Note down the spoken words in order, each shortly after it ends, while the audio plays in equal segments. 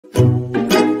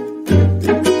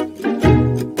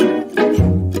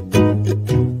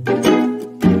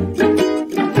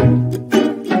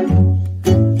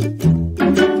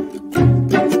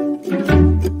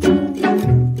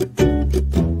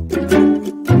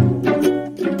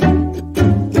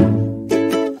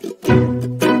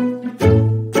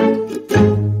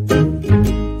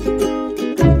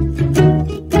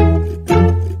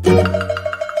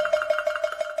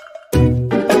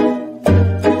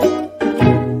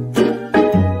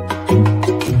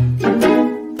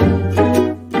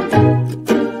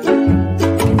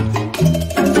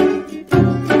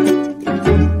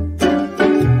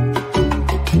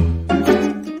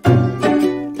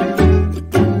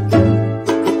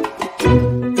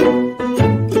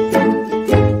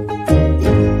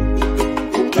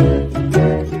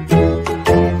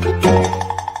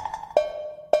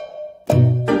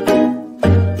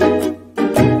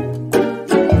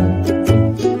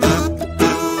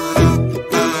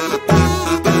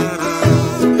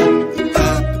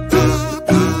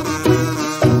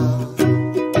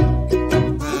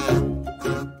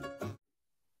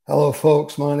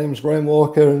folks. My name's Graham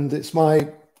Walker, and it's my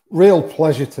real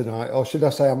pleasure tonight, or should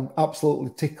I say I'm absolutely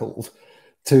tickled,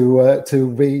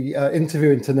 to be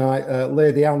interviewing tonight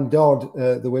Lady Anne Dodd,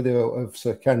 the widow of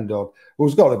Sir Ken Dodd,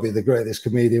 who's got to be the greatest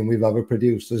comedian we've ever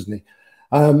produced, isn't he?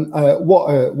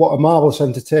 What a marvellous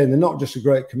entertainer, not just a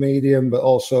great comedian, but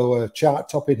also a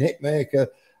chart-topping hit maker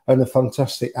and a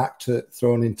fantastic actor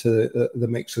thrown into the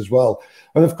mix as well.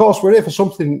 And of course, we're here for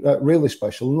something really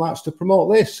special, and that's to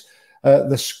promote this.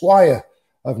 The Squire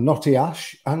of Knotty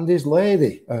Ash and his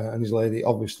lady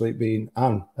obviously being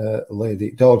Anne,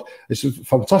 Lady Dodd. It's a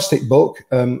fantastic book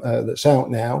that's out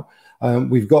now.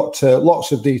 We've got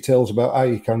lots of details about how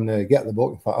you can get the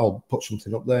book. In fact, I'll put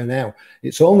something up there now.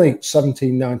 It's only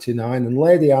 £17.99, and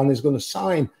Lady Anne is going to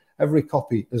sign every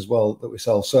copy as well that we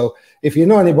sell. So if you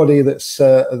know anybody that's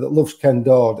that loves Ken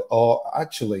Dodd, or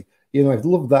actually, you know, I've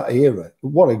loved that era.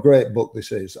 What a great book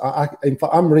this is. In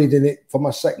fact, I'm reading it for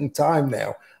my second time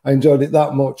now. I enjoyed it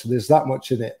that much. There's that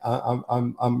much in it.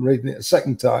 I'm reading it a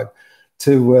second time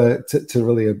to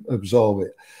really absorb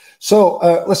it. So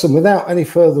listen, without any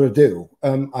further ado,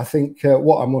 I think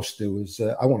what I must do is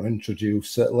I want to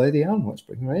introduce Lady Anne. Let's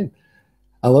bring her in.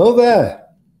 Hello there.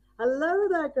 Hello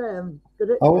there, Graham.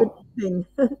 Good evening.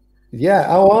 Yeah,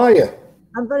 how are you?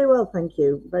 I'm very well, thank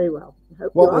you. Very well.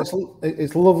 Well,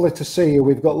 it's lovely to see you.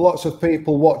 We've got lots of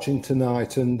people watching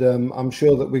tonight, and I'm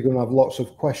sure that we're going to have lots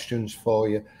of questions for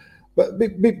you. But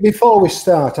before we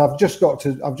start, I've just got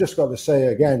to say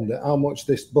again that how much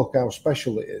this book, how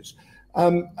special it is.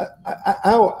 How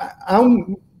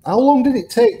long did it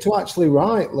take to actually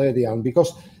write, Lady Anne?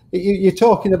 Because you're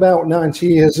talking about 90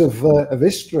 years of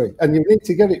history, and you need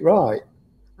to get it right.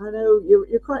 I know,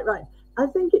 you're quite right. I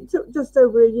think it took just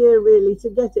over a year really to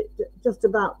get it just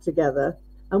about together,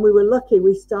 and we were lucky.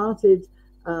 We started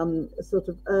sort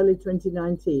of early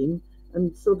 2019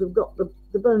 and sort of got the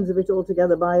bones of it all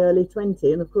together by early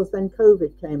 20, and of course then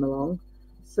COVID came along,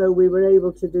 so we were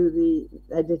able to do the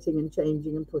editing and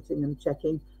changing and putting and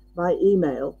checking by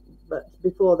email. But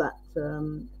before that,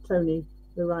 Tony,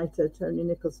 the writer, Tony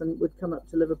Nicholson, would come up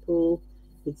to Liverpool.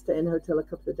 He'd stay in a hotel a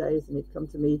couple of days, and he'd come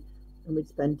to me, and we'd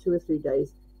spend 2 or 3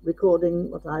 days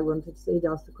recording what I wanted to see. He'd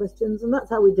ask the questions, and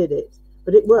that's how we did it.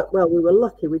 But it worked well. We were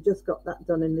lucky. We just got that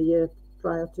done in the year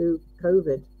prior to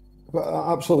COVID.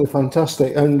 Absolutely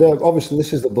fantastic. And obviously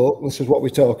this is the book. This is what we're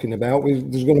talking about.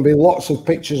 There's going to be lots of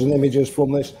pictures and images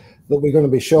from this that we're going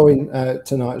to be showing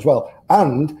tonight as well.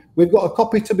 And we've got a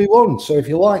copy to be won. So if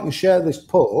you like and share this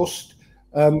post,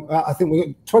 I think we've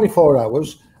got 24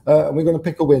 hours and we're going to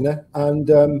pick a winner. And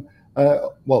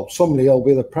well, somebody will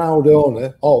be the proud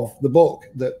owner of the book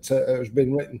that has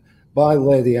been written by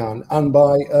Lady Anne and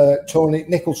by Tony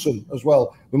Nicholson as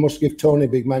well. We must give Tony a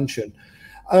big mention.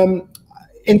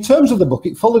 In terms of the book,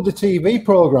 it followed a TV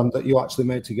programme that you actually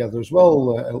made together as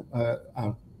well,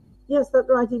 Anne. Yes, that's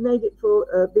right. He made it for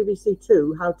BBC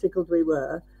Two, How Tickled We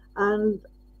Were. And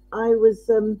I was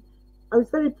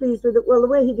very pleased with it. Well, the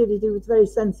way he did it, he was very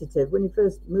sensitive. When he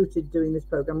first mooted doing this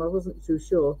programme, I wasn't too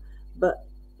sure. But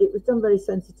it was done very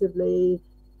sensitively,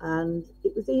 and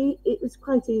it was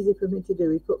quite easy for me to do.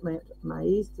 He put me at my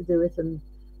ease to do it and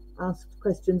asked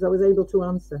questions I was able to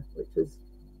answer, which was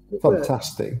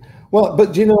fantastic. Well,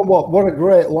 but do you know what a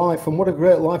great life, and what a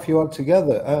great life you had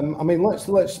together. I mean, let's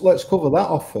cover that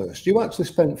off first. You actually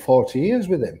spent 40 years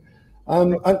with him,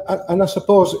 and I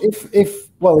suppose if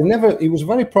well, he was a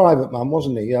very private man,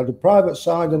 wasn't he? He had a private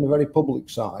side and a very public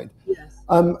side. Yes.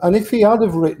 And if he had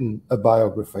have written a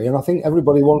biography, and I think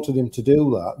everybody wanted him to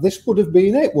do that, this would have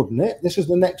been it, wouldn't it? This is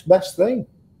the next best thing.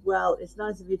 Well, it's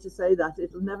nice of you to say that.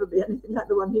 It'll never be anything like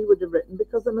the one he would have written,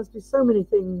 because there must be so many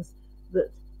things that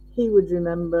he would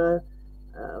remember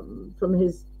from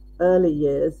his early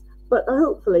years. But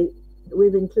hopefully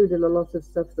we've included a lot of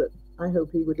stuff that I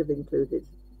hope he would have included.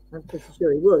 I'm pretty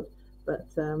sure he would. But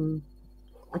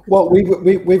well,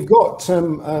 we've got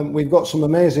some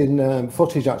amazing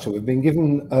footage. Actually, we've been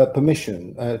given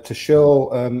permission to show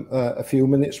a few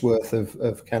minutes worth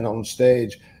of Ken on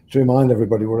stage to remind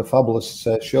everybody what a fabulous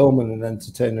showman and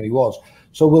entertainer he was.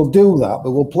 So we'll do that,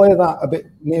 but we'll play that a bit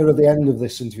nearer the end of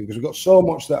this interview because we've got so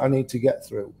much that I need to get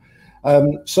through.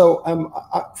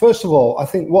 First of all, I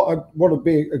think what would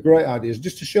be a great idea is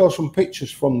just to show some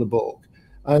pictures from the book,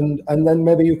 and then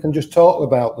maybe you can just talk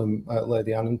about them,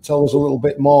 Lady Anne, and tell us a little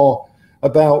bit more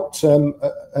about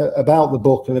the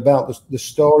book and about the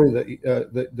story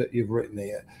that you've written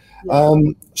here. Yeah.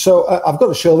 So I've got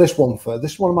to show this one first.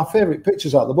 This is one of my favourite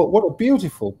pictures out of the book. What a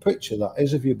beautiful picture that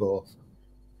is of you both.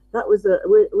 That was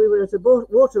we were at a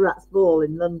Water Rats ball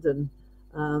in London.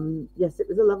 Yes, it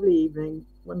was a lovely evening,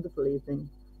 wonderful evening.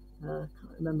 I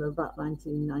can't remember, about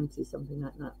 1990, something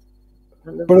like that.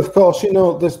 But of course, you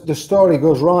know, the story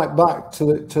goes right back to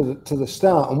the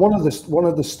start, and one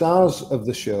of the stars of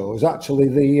the show is actually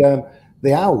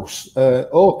the house,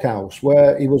 Oak House,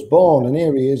 where he was born, and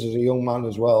here he is as a young man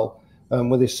as well,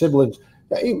 with his siblings.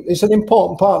 It's an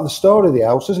important part of the story of the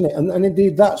house, isn't it? And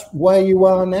indeed, that's where you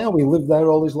are now. He lived there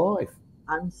all his life.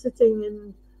 I'm sitting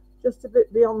in just a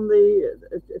bit beyond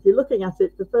if you're looking at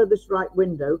it, the furthest right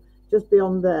window, just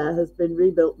beyond there, has been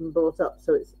rebuilt and brought up,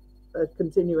 so it's a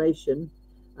continuation.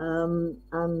 And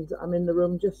I'm in the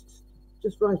room just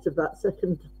right of that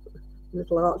second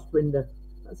little arched window.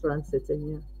 That's where I'm sitting,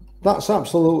 yeah. That's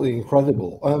absolutely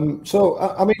incredible. So,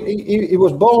 I mean, he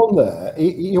was born there.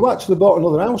 You actually bought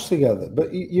another house together,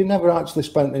 but you never actually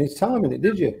spent any time in it,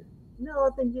 did you? No,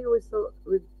 I think he always thought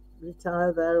we'd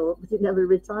retire there, but he never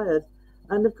retired.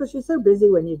 And of course, you're so busy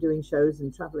when you're doing shows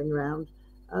and traveling around,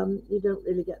 you don't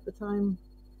really get the time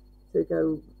to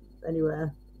go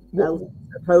anywhere else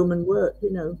at home and work,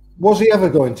 you know. Was he ever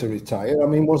going to retire? I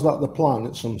mean, was that the plan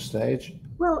at some stage?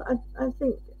 Well, I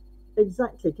think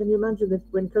exactly. Can you imagine if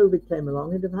when COVID came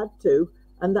along, he'd have had to,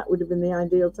 and that would have been the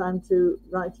ideal time to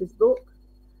write his book.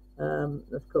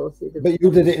 Of course, he'd have. But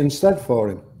you did it instead for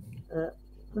him.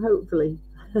 Hopefully.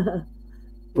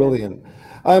 Brilliant.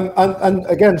 And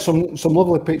again, some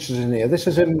lovely pictures in here. This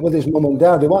is him with his mum and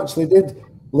dad, who actually did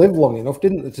live long enough,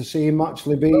 didn't they, to see him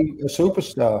actually be a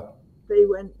superstar. They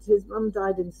went. His mum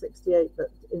died in '68,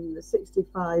 but in the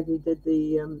 '65 he did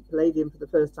the Palladium for the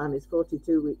first time. His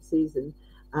 42-week season,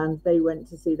 and they went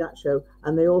to see that show,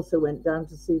 and they also went down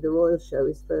to see the Royal Show,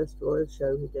 his first Royal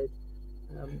Show he did.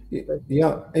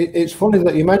 Yeah, it's funny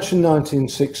that you mentioned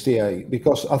 1968,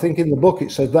 because I think in the book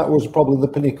it said that was probably the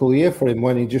pinnacle year for him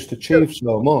when he just achieved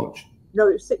so much. No,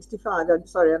 it was 65. I'm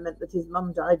sorry, I meant that his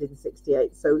mum died in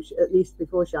 68. So at least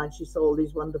before she died, she saw all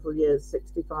these wonderful years,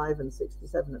 65 and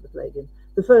 67 at the Palladium.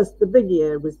 The big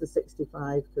year was the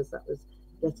 65, because that was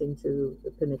getting to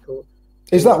the pinnacle.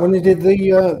 Is that when he did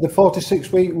the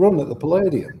 46-week run at the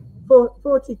Palladium?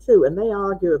 42, and they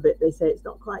argue a bit. They say it's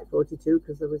not quite 42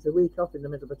 because there was a week off in the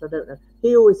middle, but I don't know.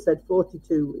 He always said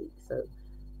 42 weeks. So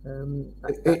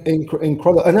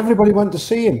incredible, and everybody went to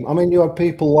see him. I mean, you had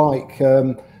people like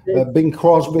Bing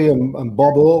Crosby and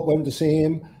Bob Hope went to see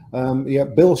him. Yeah,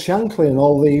 Bill Shankly and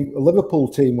all the Liverpool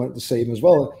team went to see him as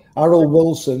well. Harold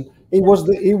Wilson. He was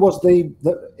the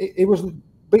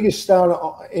biggest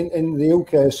star in the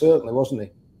UK, certainly, wasn't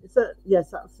he?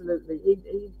 Yes, absolutely.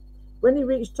 When he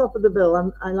reached top of the bill,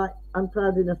 I'm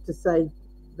proud enough to say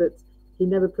that he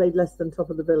never played less than top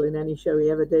of the bill in any show he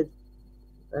ever did.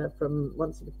 From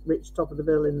once he reached top of the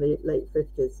bill in the late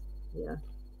 50s, yeah.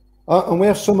 And we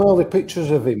have some early pictures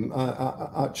of him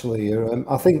actually.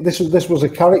 I think this was a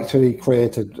character he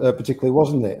created, particularly,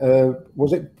 wasn't it?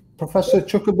 Was it Professor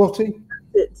Chuckabutty?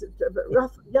 It's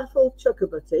Yaffle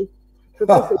Chuckabutty,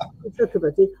 Professor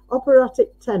Chuckabutty,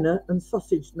 operatic tenor and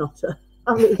sausage knotter.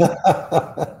 I mean,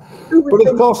 but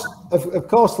of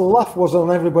course, the laugh was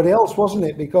on everybody else, wasn't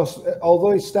it? Because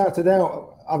although he started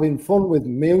out having fun with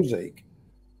music,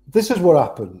 this is what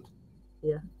happened.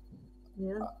 Yeah,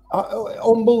 yeah.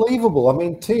 Unbelievable. I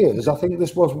mean, Tears. I think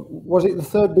this was it the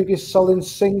third biggest selling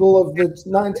single of the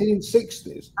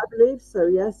 1960s? I believe so.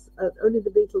 Yes, only the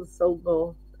Beatles sold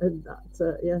more, and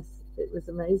that yes, it was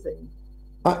amazing.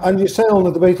 And you say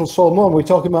only the Beatles sold more. We're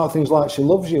talking about things like She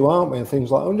Loves You, aren't we? And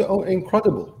things like, oh,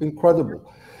 incredible.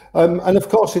 And of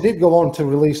course, he did go on to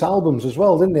release albums as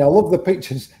well, didn't he? I love the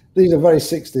pictures. These are very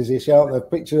 60s-ish, aren't they? A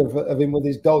picture of him with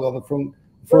his dog on the front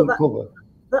cover.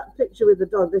 That picture with the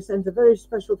dog, they sent a very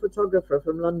special photographer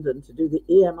from London to do the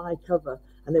EMI cover.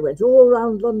 And they went all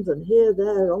around London, here,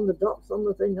 there, on the docks, on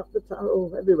the thing, up the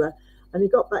tower, everywhere. And he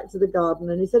got back to the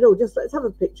garden and he said, oh, just let's have a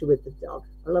picture with the dog.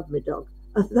 I love my dog.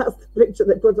 And that's the picture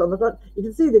they put on the front. You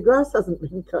can see the grass hasn't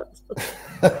been cut.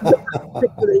 The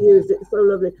picture they used, it's so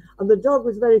lovely. And the dog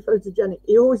was very photogenic.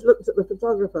 He always looked at the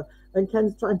photographer, and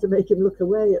Ken's trying to make him look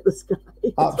away at the sky.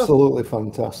 Absolutely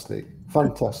fantastic.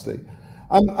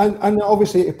 And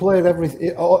obviously he played every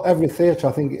theatre.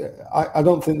 I think I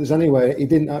don't think there's anywhere he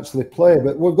didn't actually play.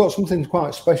 But we've got something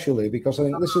quite specially, because I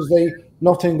think this is the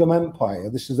Nottingham Empire.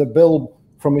 This is a bill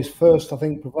from his first, I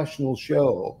think, professional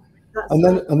show. And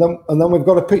then we've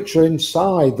got a picture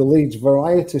inside the Leeds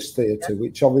Varieties Theatre,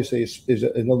 which obviously is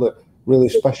another really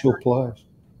special place.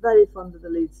 Very fond of the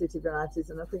Leeds City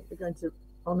Varieties, and I think they're going to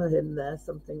honour him there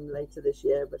something later this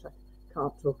year, but I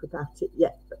can't talk about it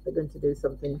yet. But they're going to do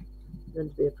something. Going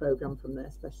to be a programme from there,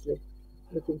 especially.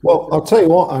 Well, I'll tell you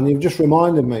what, and you've just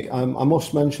reminded me. I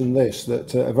must mention this: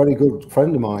 that a very good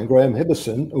friend of mine, Graham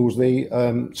Hibberson, who's the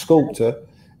sculptor.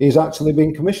 He's actually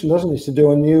been commissioned, hasn't he, to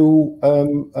do a new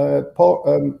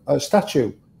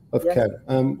statue of Ken.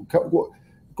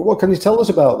 What can you tell us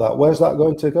about that? Where's that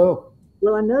going to go?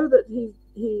 Well, I know that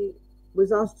he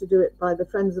was asked to do it by the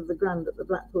Friends of the Grand at the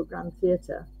Blackpool Grand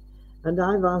Theatre, and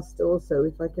I've asked also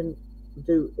if he can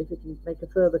make a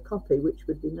further copy, which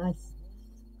would be nice,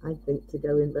 I think, to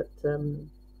go in, but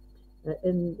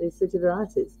in the City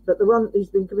Varieties. But the one he's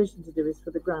been commissioned to do is for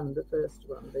the Grand, the first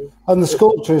one. And the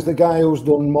sculptor is the guy who's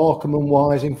done Morecambe and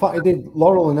Wise. In fact, he did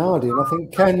Laurel and Hardy, and I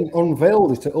think Ken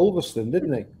unveiled it at Ulverston,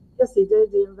 didn't he? Yes, he did.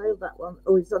 He unveiled that one.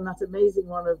 Oh, he's done that amazing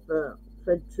one of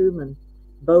Fred Truman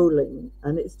bowling,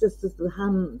 and it's just as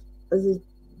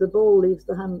the ball leaves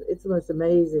the hand. It's the most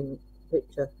amazing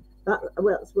picture.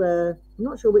 That's where, I'm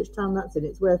not sure which town that's in.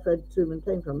 It's where Fred Truman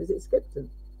came from. Is it Skipton?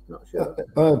 Not sure.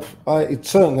 It's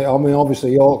certainly, I mean,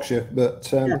 obviously Yorkshire, but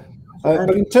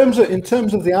but in terms of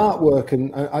the artwork,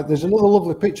 and there's another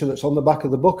lovely picture that's on the back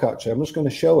of the book. Actually, I'm just going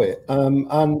to show it.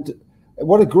 And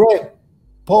what a great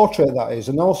portrait that is.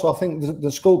 And also, I think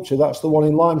the sculpture, that's the one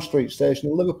in Lime Street Station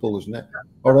in Liverpool, isn't it?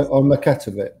 Or a maquette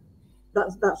of it.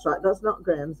 That's right. That's not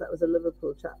Graham's. That was a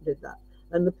Liverpool chap did that.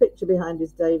 And the picture behind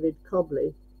is David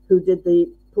Cobley, who did the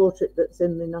portrait that's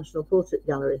in the National Portrait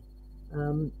Gallery.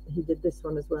 He did this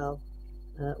one as well,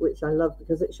 which I love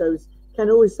because it shows. Ken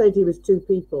always said he was two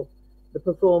people, the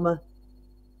performer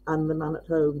and the man at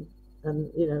home,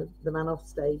 and the man off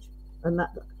stage. And that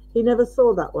he never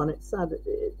saw that one. It's sad.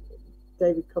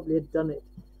 David Cobley had done it,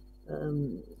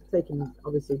 taken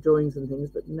obviously drawings and things,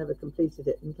 but never completed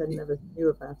it, and Ken never knew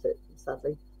about it,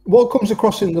 sadly. What comes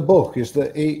across in the book is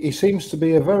that he seems to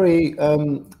be a very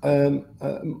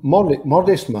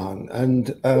modest man,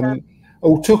 and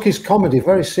who took his comedy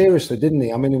very seriously, didn't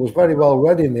he? I mean, he was very well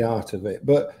read in the art of it.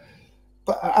 But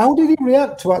how did he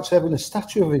react to actually having a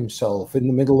statue of himself in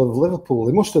the middle of Liverpool?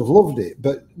 He must have loved it.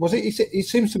 But was it? He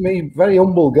seems to me a very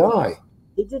humble guy.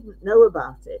 He didn't know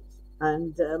about it,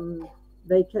 and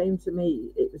they came to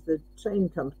me. It was the train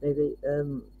company,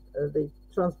 the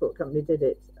transport company did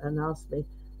it, and asked me,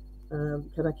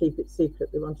 can I keep it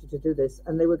secret? They wanted to do this,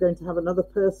 and they were going to have another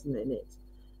person in it.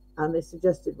 And they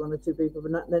suggested one or two people,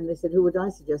 but then they said, who would I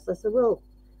suggest? I said, well,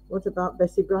 what about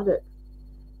Bessie Braddock?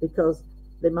 Because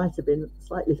they might have been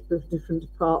slightly different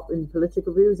apart in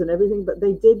political views and everything, but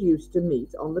they did used to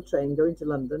meet on the train going to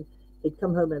London. He'd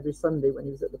come home every Sunday when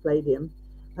he was at the Palladium,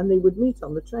 and they would meet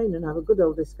on the train and have a good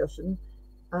old discussion.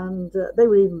 And they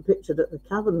were even pictured at the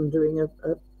Cavern doing a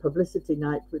publicity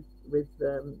night with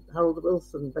Harold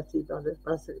Wilson, Betty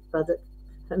Braddock,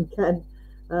 and Ken.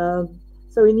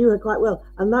 So he knew her quite well,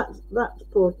 and that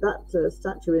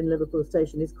statue in Liverpool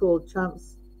Station is called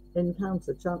Chance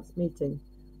Encounter, Chance Meeting,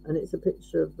 and it's a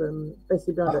picture of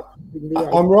Bessie Braddock.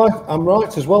 I'm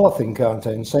right as well, I think, aren't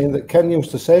I, in saying that Ken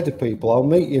used to say to people, "I'll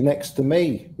meet you next to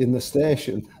me in the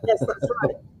station." Yes, that's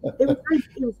right.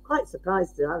 He was quite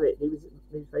surprised to have it. He was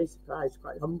very surprised,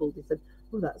 quite humbled. He said,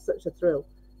 "Oh, that's such a thrill."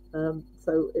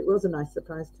 So it was a nice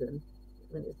surprise to him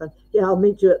when it's done. Yeah, I'll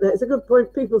meet you at there. It's a good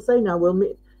point. People say now we'll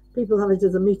meet. People have it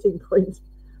as a meeting point.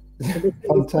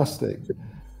 Fantastic.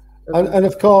 And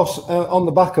of course, on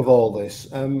the back of all this,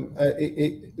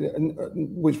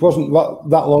 which wasn't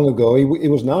that long ago, he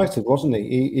was knighted, wasn't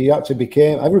he? He actually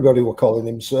became, everybody were calling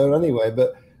him sir anyway,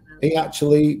 but he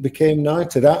actually became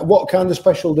knighted. What kind of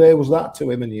special day was that to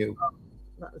him and you? Oh,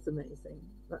 that was amazing.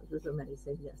 That was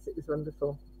amazing. Yes, it was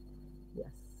wonderful.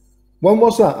 Yes. When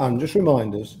was that, Anne? Just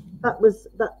remind us. That was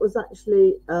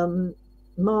actually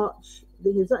March. He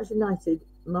was actually knighted.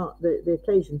 The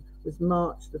occasion was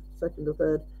March the 2nd or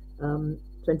 3rd,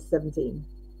 2017.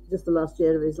 Just the last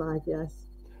year of his life, yes.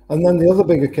 And then the other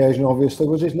big occasion, obviously,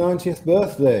 was his 90th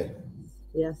birthday.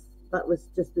 Yes, that was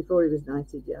just before he was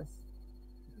knighted, yes.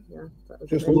 Yeah, that was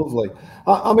just amazing. Lovely.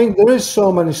 I mean, there is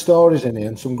so many stories in here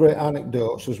and some great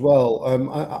anecdotes as well.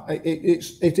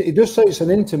 It does say it's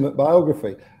an intimate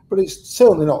biography, but it's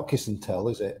certainly not kiss and tell,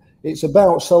 is it? It's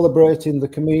about celebrating the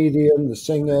comedian, the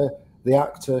singer, the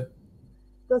actor.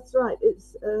 That's right.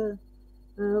 It's. I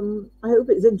hope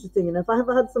it's interesting enough. I have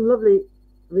had some lovely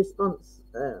replies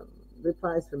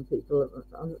from people,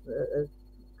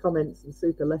 comments and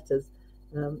super letters.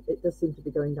 It does seem to be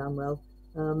going down well.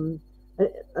 And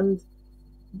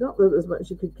not that there's much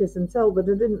you could kiss and tell, but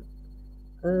I didn't.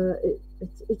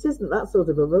 It isn't that sort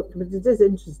of a book, but it is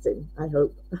interesting. I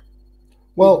hope.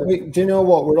 Well, do you know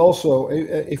what? We're also,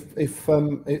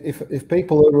 if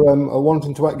people are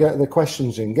wanting to get their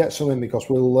questions in, get some in, because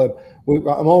I'm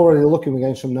already looking. We're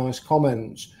getting some nice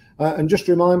comments, and just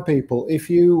remind people, if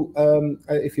you're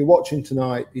watching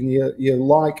tonight and you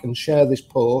like and share this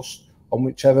post on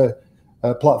whichever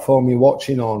platform you're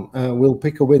watching on, we'll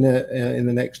pick a winner in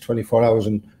the next 24 hours,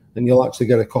 and you'll actually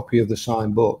get a copy of the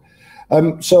signed book.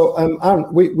 Aaron,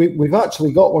 we've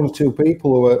actually got one or two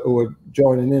people who are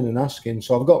joining in and asking.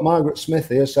 So I've got Margaret Smith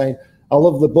here saying, I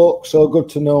love the book. So good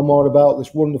to know more about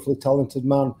this wonderfully talented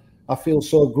man. I feel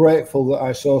so grateful that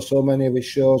I saw so many of his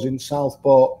shows in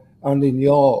Southport and in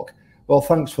York. Well,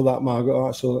 thanks for that, Margaret.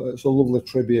 It's a lovely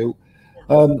tribute.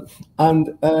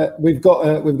 We've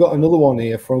got another one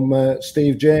here from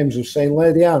Steve James, who's saying,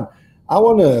 Lady Anne, how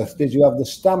on earth did you have the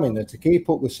stamina to keep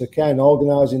up with Sir Ken,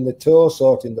 organising the tour,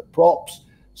 sorting the props,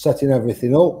 setting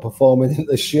everything up, performing in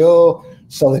the show,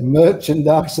 selling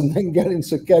merchandise, and then getting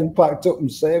Sir Ken packed up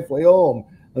and safely home?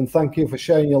 And thank you for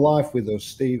sharing your life with us,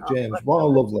 Steve James. Wow,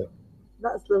 lovely.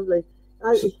 That's lovely.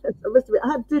 I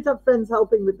did have friends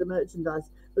helping with the merchandise,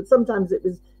 but sometimes it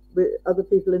was with other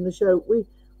people in the show.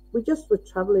 We just were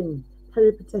travelling,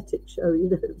 peripatetic show. You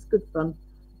know, it was good fun,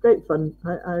 great fun.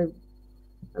 I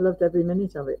loved every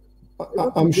minute of it.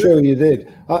 I'm sure you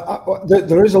did.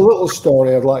 There is a little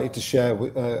story I'd like you to share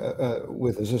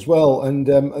with us as well. And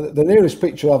the nearest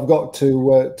picture I've got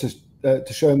to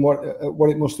show him what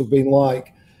it must have been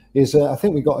like is I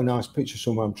think we got a nice picture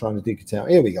somewhere. I'm trying to dig it out.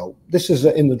 Here we go. This is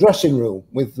in the dressing room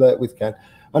with Ken.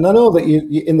 And I know that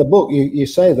you in the book you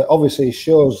say that obviously his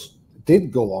shows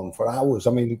did go on for hours.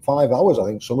 I mean, 5 hours, I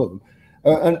think, some of them.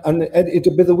 And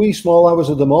it'd be the wee small hours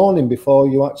of the morning before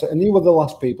you actually, and you were the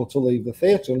last people to leave the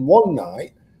theatre. And one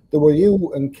night, there were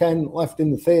you and Ken left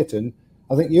in the theatre, and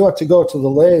I think you had to go to the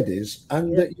ladies,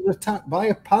 and you were attacked by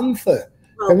a panther.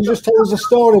 Well, can you just tell us a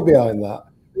story behind that?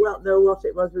 Well, no, what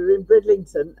it was, we were in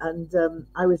Bridlington, and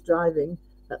I was driving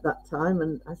at that time,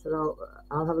 and I said,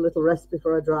 I'll have a little rest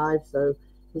before I drive. So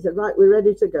he said, right, we're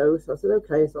ready to go. So I said,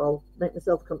 okay, so I'll make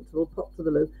myself comfortable, pop to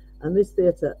the loo. And this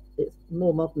theatre, it's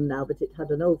more modern now, but it had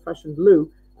an old-fashioned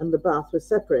loo, and the bath was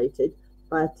separated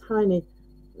by a tiny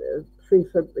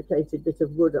prefabricated bit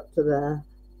of wood up to there,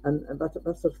 and about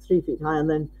sort of 3 feet high, and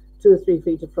then 2 or 3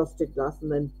 feet of frosted glass,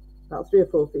 and then about 3 or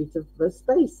 4 feet of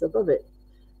space above it.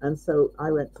 And so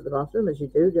I went to the bathroom, as you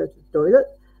do, go to the toilet,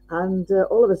 and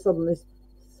all of a sudden this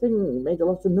thing made a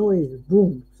lot of noise.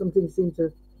 Boom! Something seemed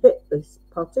to hit this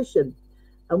partition.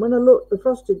 And when I looked, the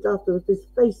frosted glass, there was this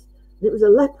face. It was a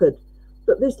leopard,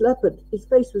 but this leopard, his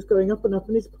face was going up and up,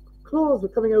 and his claws were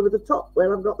coming over the top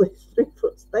where I've got this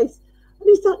 3-foot space, and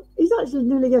he's actually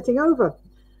nearly getting over.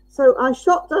 So I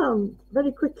shot down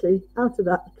very quickly out of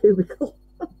that cubicle.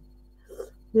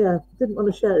 Yeah, didn't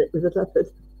want to share it with the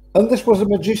leopard. And this was a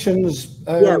magician's...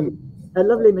 Yeah, a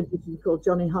lovely magician called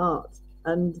Johnny Hart,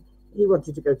 and he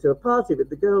wanted to go to a party with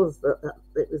the girls.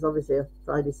 It was obviously a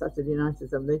Friday, Saturday night or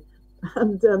something,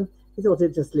 and he thought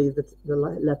he'd just leave the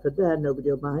leopard there,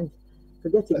 nobody will mind.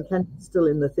 Forgetting Ken was still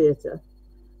in the theatre.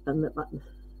 And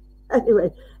anyway,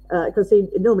 because he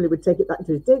normally would take it back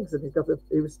to his digs, and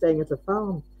he was staying at a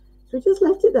farm. So he just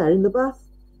left it there in the bath.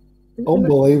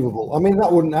 Unbelievable. I mean, that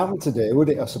wouldn't happen today, would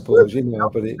it, I suppose, you know,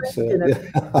 but it's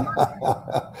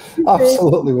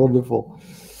absolutely wonderful.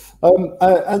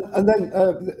 And then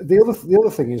the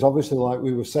other thing is, obviously, like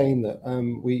we were saying, that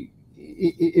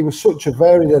he was such a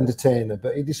varied entertainer,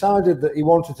 but he decided that he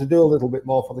wanted to do a little bit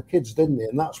more for the kids, didn't he?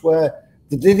 And that's where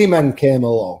the Diddy Men came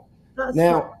along.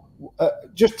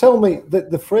 Just tell me that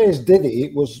the phrase Diddy,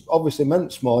 it was obviously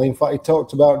meant small. In fact, he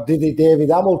talked about Diddy David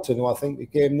Hamilton, who I think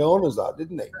became known as that,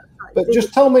 didn't he? But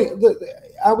just tell me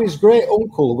how his great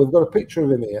uncle, we've got a picture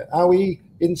of him here, how he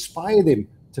inspired him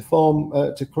to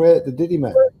create the Diddy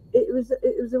Men. It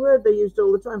was a word they used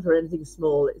all the time for anything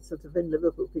small. It's sort of in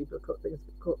Liverpool, people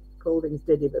call things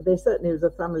Diddy, but they certainly was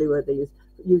a family word they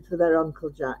used for their Uncle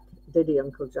Jack, Diddy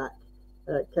Uncle Jack,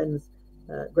 Ken's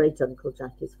great uncle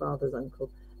Jack, his father's uncle,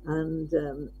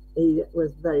 and he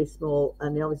was very small,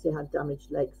 and he obviously had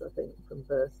damaged legs, I think, from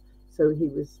birth, so he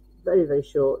was very, very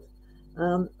short.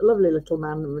 A lovely little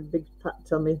man with a big fat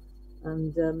tummy,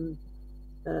 and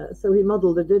so he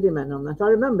modelled the Diddy Men on that. I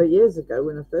remember years ago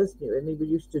when I first knew him, he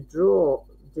used to draw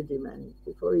Diddy Men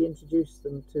before he introduced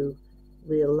them to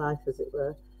real life, as it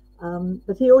were.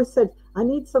 But he always said, I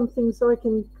need something so I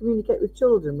can communicate with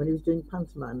children, when he was doing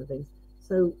pantomime and things.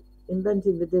 So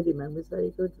inventing the Diddy Men was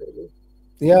very good, really.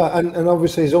 Yeah, and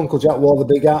obviously his Uncle Jack wore the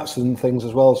big hats and things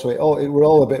as well, so it were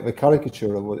all a bit of a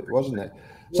caricature of it, wasn't it?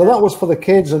 So that was for the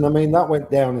kids, and I mean, that went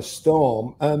down a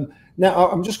storm. Now,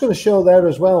 I'm just going to show there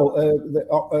as well,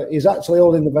 he's actually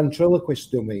holding the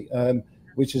ventriloquist dummy,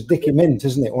 which is Dickie Mint,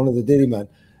 isn't it? One of the Diddy Men.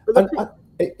 And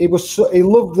he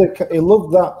loved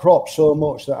that prop so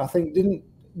much that I think,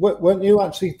 weren't you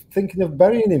actually thinking of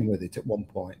burying him with it at one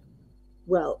point?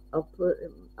 Well,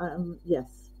 yes,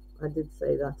 I did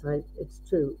say that. It's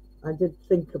true. I did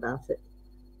think about it.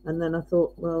 And then I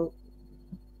thought, well,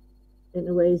 in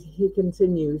a way, he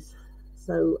continues.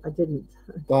 so I didn't.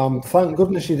 Thank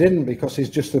goodness you didn't, because it's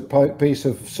just a piece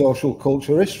of social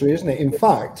culture history, isn't it? In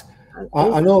fact,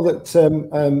 I know that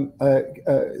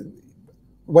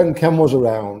when Ken was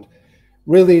around,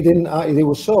 really he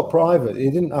was so private. He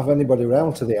didn't have anybody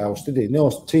around to the house, did he? No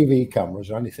TV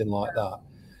cameras or anything like that.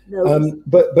 No,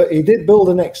 but he did build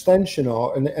an extension,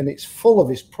 and it's full of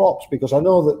his props, because I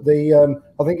know that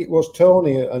I think it was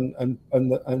Tony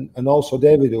and also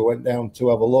David who went down to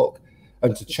have a look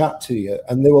and to chat to you,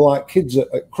 and they were like kids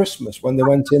at Christmas when they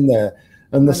went in there,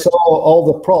 and they saw all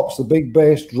the props, the big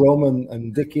bass drum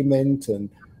and Dickie Mint and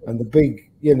the big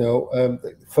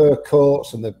fur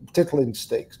coats and the tickling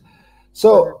sticks.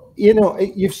 So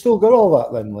you've still got all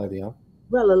that then, Lady Anne?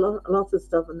 Well, a lot of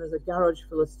stuff, and there's a garage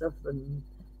full of stuff and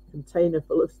container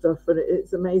full of stuff, and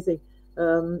it's amazing.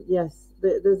 Yes,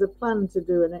 there's a plan to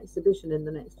do an exhibition in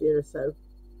the next year or so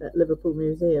at Liverpool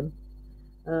Museum.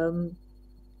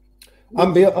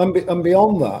 And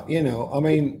beyond that, I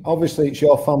mean, obviously it's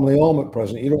your family home at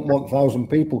present. You don't want 1,000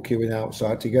 people queuing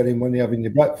outside to get in when you're having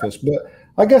your breakfast. But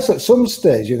I guess at some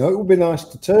stage, it would be nice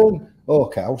to turn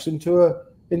Oak House into a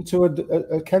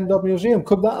Ken Dodd museum.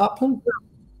 Could that happen?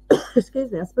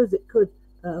 Excuse me, I suppose it could.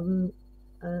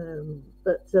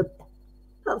 But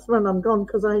perhaps when I'm gone,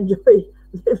 because I enjoy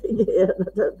living here, and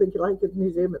I don't think I like a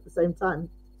museum at the same time.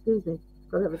 Excuse me,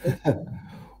 got everything.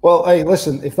 Well, hey,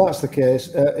 listen, if that's the case,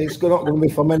 it's not going to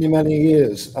be for many, many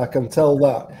years. I can tell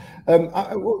that.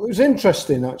 It was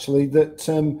interesting, actually, that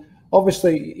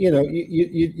obviously,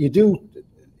 you do.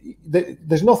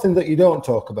 There's nothing that you don't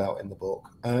talk about in the book,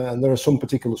 and there are some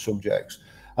particular subjects.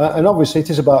 And obviously,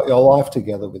 it is about your life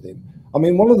together with him. I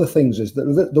mean, one of the things is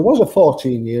that there was a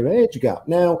 14-year age gap.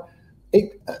 Now,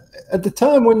 at the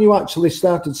time when you actually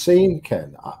started seeing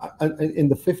Ken, in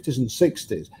the 50s and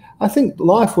 60s, I think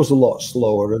life was a lot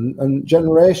slower, and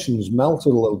generations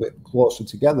melted a little bit closer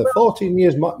together. 14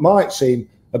 years might seem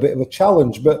a bit of a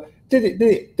challenge, but did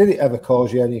it ever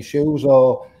cause you any issues,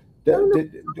 or? No,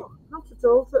 not at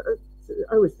all.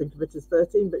 I always think of it as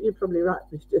 13, but you're probably right.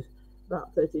 It's just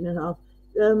about 13 and a half.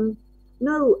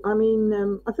 No, I mean,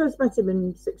 I first met him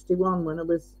in '61 when I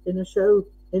was in his show,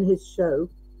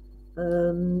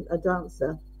 a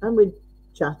dancer, and we'd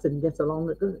chat and get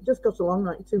along. Just got along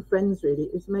like two friends, really.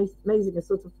 It was amazing, a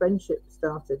sort of friendship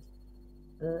started.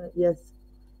 Yes.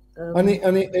 And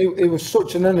he was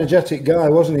such an energetic guy,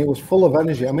 wasn't he? He was full of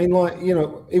energy. I mean,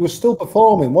 he was still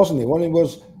performing, wasn't he, when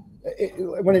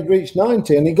he reached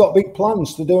 90, and he got big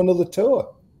plans to do another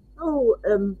tour. Oh,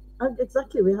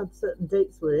 exactly. We had certain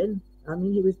dates we're in. I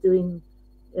mean, he was doing,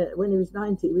 when he was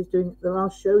 90, he was doing, the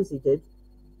last shows he did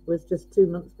was just 2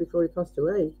 months before he passed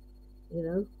away,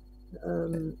 the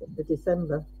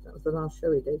December. That was the last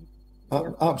show he did.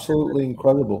 Absolutely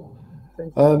incredible.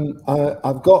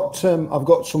 I've got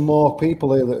some more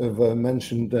people here that have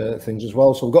mentioned things as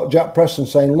well. So we've got Jack Preston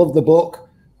saying, love the book.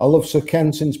 I love Sir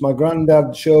Ken since my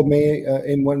granddad showed me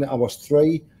him when I was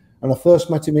 3. And I first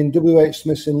met him in W.H.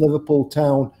 Smith's in Liverpool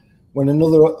town when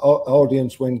another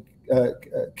audience with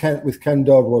Ken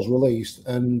Dodd was released,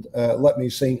 and let me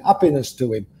sing Happiness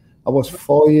to him. I was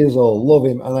 4 years old. Love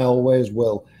him, and I always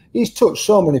will. He's touched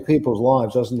so many people's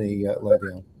lives, hasn't he,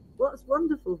 Lady Anne? What's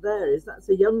wonderful there is that's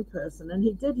a young person, and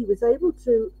he was able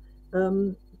to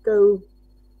go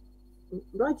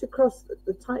right across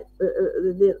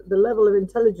the level of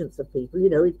intelligence of people.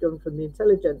 He'd gone from the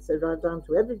intelligentsia right down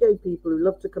to everyday people who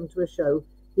love to come to a show.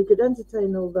 He could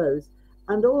entertain all those,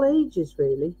 and all ages,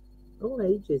 really, all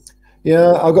ages.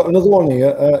 Yeah, I've got another one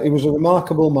here. He was a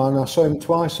remarkable man. I saw him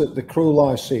twice at the Crew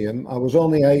Lyceum. I was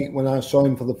only 8 when I saw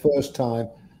him for the first time,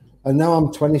 and now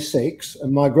I'm 26,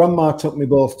 and my grandma took me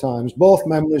both times, both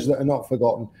memories that are not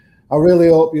forgotten. I really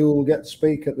hope you will get to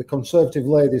speak at the Conservative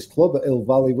Ladies Club at Hill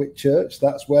Valley Whitchurch.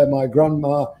 That's where my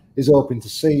grandma is hoping to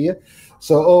see you.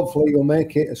 So hopefully you'll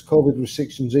make it as COVID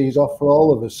restrictions ease off for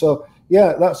all of us. So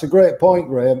yeah, that's a great point,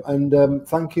 Graham, and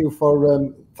thank you for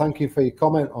your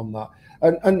comment on that.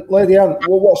 And Lady Anne,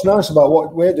 well, what's nice about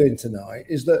what we're doing tonight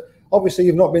is that obviously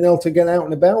you've not been able to get out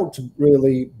and about to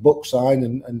really book sign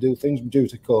and do things due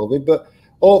to COVID, but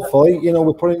hopefully,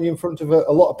 we're putting you in front of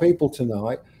a lot of people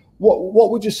tonight.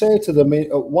 What would you say to them?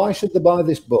 Why should they buy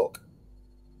this book?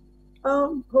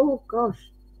 Oh gosh.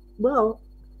 Well,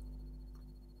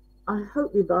 I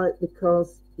hope you buy it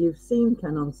because you've seen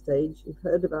Ken on stage, you've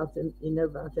heard about him, you know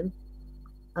about him,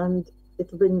 and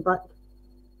it'll bring back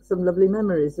some lovely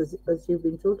memories, as you've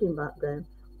been talking about, Graham.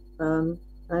 I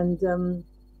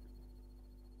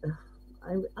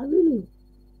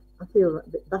feel a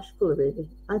bit bashful, really.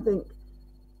 I think,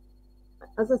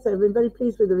 as I say, I've been very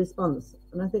pleased with the response,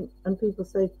 and people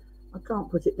say, I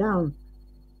can't put it down.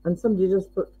 And somebody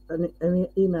just put an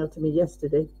email to me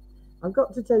yesterday. I've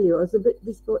got to tell you, I was a bit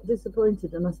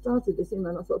disappointed, and I started this email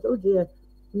and I thought, oh dear,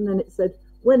 and then it said,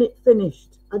 when it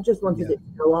finished, I just wanted it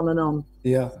to go on and on.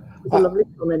 Yeah. It's a lovely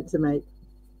comment to make.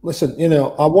 Listen, you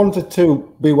know, I wanted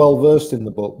to be well versed in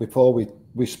the book before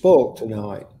we spoke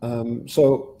tonight.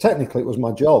 So technically it was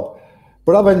my job,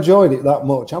 but I've enjoyed it that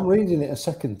much. I'm reading it a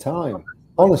second time.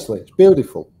 Honestly, it's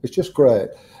beautiful. It's just great.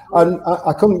 And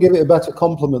I couldn't give it a better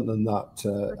compliment than that,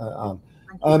 Anne.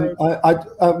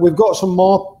 We've got some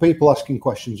more people asking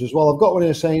questions as well. I've got one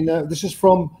here saying, this is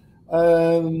from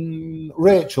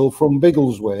Rachel from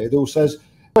Biggleswade, who says,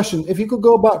 question, if you could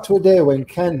go back to a day when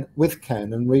Ken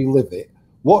and relive it,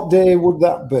 what day would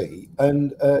that be?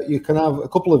 And you can have a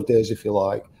couple of days if you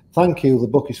like. Thank you, the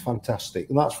book is fantastic.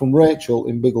 And that's from Rachel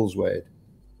in Biggleswade.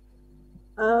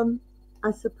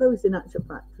 I suppose in actual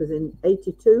fact it was in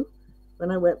 82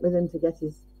 when I went with him to get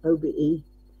his OBE,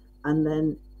 and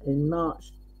then in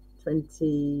March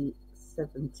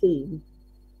 2017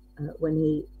 when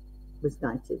he was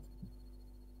knighted,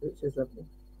 which was lovely.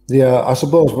 Yeah, I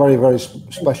suppose very, very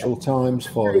special times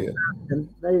for you.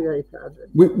 Very, very proud.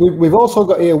 We've also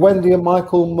got here Wendy and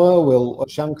Michael Merwill at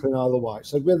Shanklin Isle of Wight.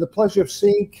 Said we had the pleasure of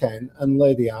seeing Ken and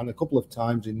Lady Anne a couple of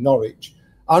times in Norwich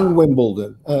and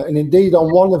Wimbledon. And indeed, on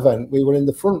one event, we were in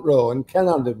the front row and Ken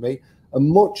handed me a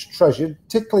much treasured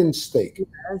tickling stick.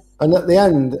 Yes. And at the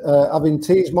end, having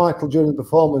teased Michael during the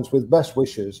performance with best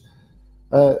wishes.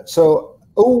 So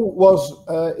who was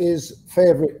his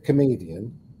favourite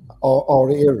comedian or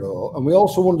hero? And we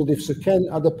also wondered if Sir Ken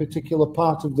had a particular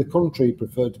part of the country he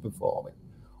preferred to perform in,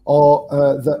 or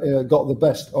that got the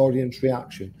best audience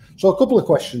reaction. So a couple of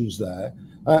questions there.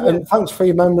 And thanks for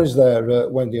your memories there,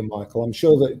 Wendy and Michael. I'm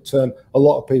sure that a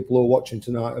lot of people who are watching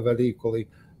tonight have had equally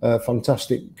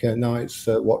fantastic nights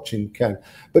watching Ken.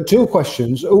 But two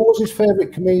questions. Who was his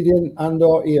favourite comedian and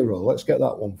or hero? Let's get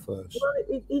that one first. Well,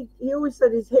 he always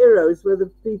said his heroes were the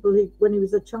people when he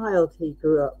was a child he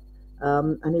grew up.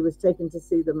 And he was taken to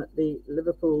see them at the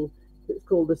Liverpool, it's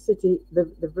called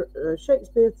the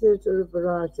Shakespeare Theatre of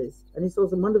Varieties, and he saw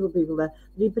some wonderful people there.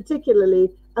 But he particularly,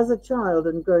 as a child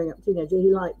and growing up teenager,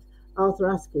 he liked Arthur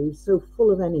Askey. He was so full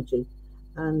of energy,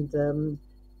 and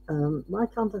why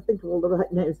can't I think of all the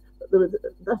right names? But there was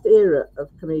that era of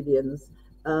comedians,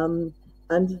 and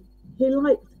he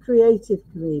liked creative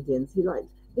comedians. He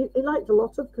liked a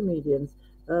lot of comedians,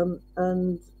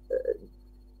 and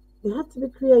they had to be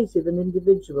creative and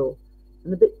individual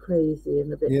and a bit crazy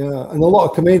and a bit... Yeah, and a lot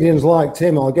of comedians liked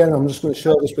him. Again, I'm just going to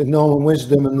show this with Norman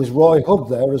Wisdom, and there's Roy Hubb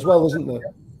there as well, isn't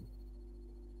there?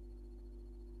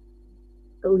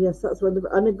 Oh, yes, that's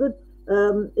wonderful. And a good...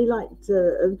 he liked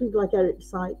people like Eric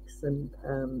Sykes, and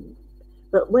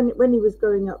but when he was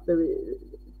growing up,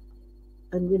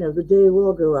 and, you know, the day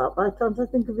will go up. I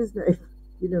think of his name.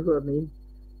 You know who I mean.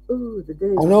 Ooh, the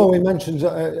day. I know he mentions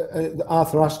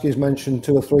Arthur Askey is mentioned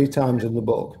 2 or 3 times in the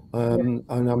book, and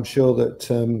I'm sure that.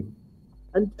 And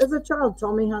as a child,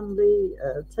 Tommy Handley,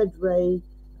 Ted Ray,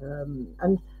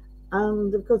 and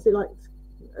of course he liked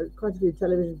quite a few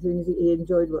television things. He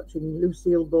enjoyed watching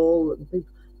Lucille Ball and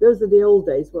people. Those are the old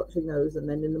days, watching those, and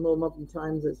then in the more modern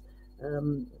times, as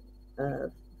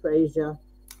Frasier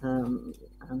and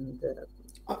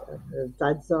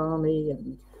Dad's Army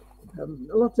and. A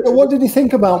lot of what did he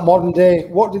think about modern day?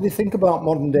 What did he think about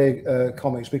modern day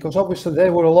comics? Because obviously they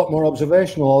were a lot more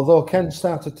observational. Although Ken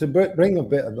started to bring a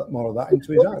bit of that, more of that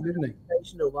into his art, didn't he?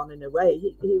 Observational one in a way.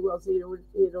 He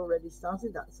had already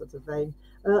started that sort of vein.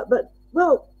 But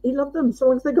well, he loved them so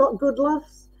long as they got good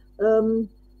laughs. I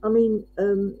mean,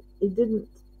 he didn't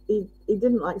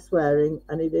like swearing,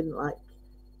 and he didn't like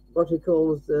what he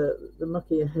calls the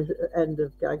mucky end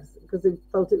of gags, because he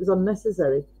felt it was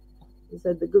unnecessary. He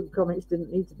said the good comics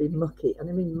didn't need to be mucky, and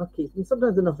I mean mucky. And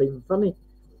sometimes they're not even funny.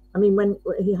 I mean, when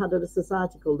he had a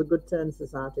society called the Good Turn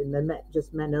Society, and they met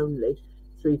just men only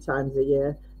 3 times a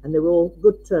year, and they were all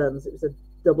good turns. It was a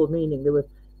double meaning. There were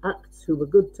acts who were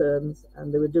good turns,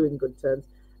 and they were doing good turns,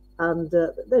 and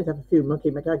they'd have a few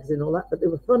mucky gags and all that, but they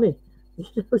were funny.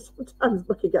 You know, sometimes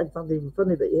mucky gags aren't even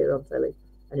funny that you hear on telly.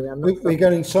 Anyway, we're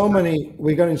getting so many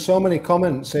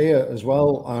comments here as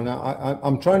well, and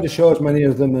I'm trying to show as many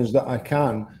of them as that I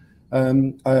can.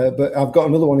 But I've got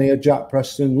another one here. Jack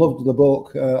Preston loved the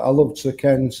book. I loved Sir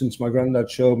Ken since my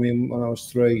granddad showed me him when I was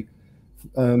 3.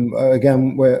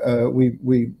 Again, I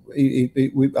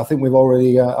think we've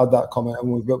already had that comment,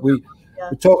 but we're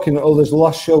talking to others. The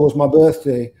last show was my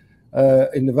birthday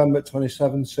in November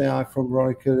 27th. Say hi from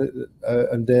Veronica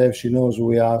and Dave. She knows who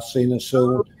we are. Seen her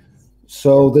soon.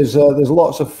 So there's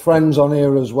lots of friends on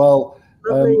here as well.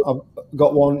 I've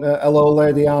got one. Hello,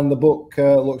 Lady Anne. The book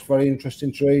looks very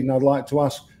interesting to read, and I'd like to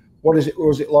ask,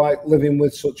 was it like living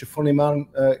with such a funny man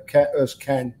as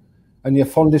Ken, and your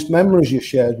fondest memories you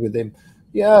shared with him?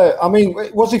 Yeah, I mean,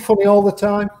 was he funny all the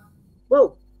time?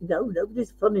 Well, no,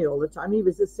 nobody's funny all the time. He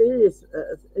was a serious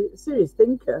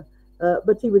thinker,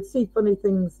 but he would see funny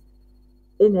things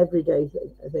in everyday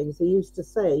things. He used to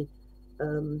say,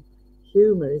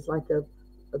 humour is like a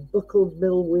buckled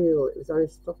mill wheel. It was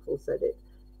Aristotle said it.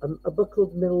 A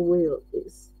buckled mill wheel.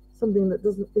 It's something that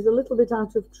is a little bit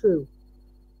out of true.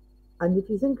 And if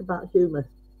you think about humour,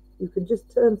 you can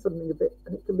just turn something a bit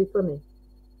and it can be funny.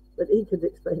 But he could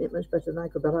explain it much better than I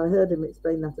could. But I heard him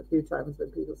explain that a few times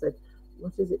when people said,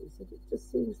 "What is it?" He said, "It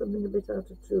just seems something a bit out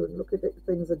of true, and look at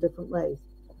things a different way."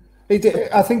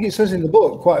 I think it says in the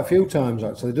book quite a few times,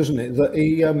 actually, doesn't it, that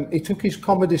he took his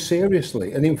comedy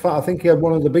seriously. And in fact, I think he had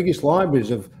one of the biggest libraries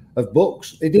of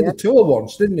books. He did a tour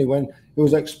once, didn't he, when he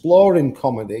was exploring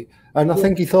comedy. And I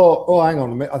think he thought, oh, hang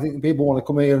on a minute, I think people want to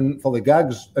come here for the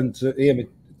gags and to hear me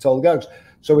tell the gags.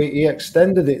 So he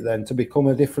extended it then to become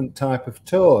a different type of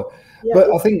tour. Yeah,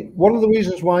 but I think one of the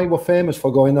reasons why he was famous for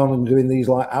going on and doing these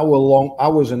like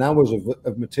hours and hours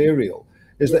of material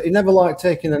is that he never liked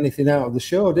taking anything out of the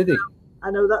show, did he? I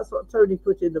know that's what Tony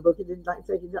put in the book. He didn't like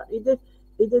taking it out. He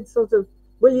did sort of,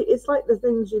 well, it's like the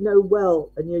things you know well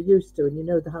and you're used to and you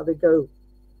know how they go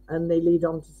and they lead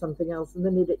on to something else, and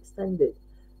then he'd extend it.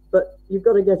 But you've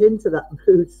got to get into that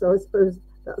mood. So I suppose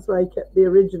that's why he kept the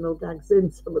original gags in,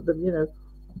 some of them, you know.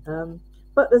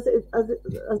 But as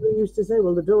we used to say,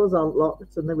 well, the doors aren't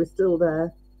locked, and they were still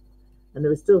there, and they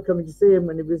were still coming to see him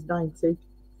when he was 90.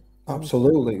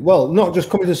 Absolutely. Well, not just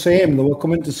coming to see him, they were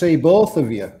coming to see both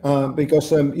of you,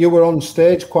 because you were on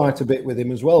stage quite a bit with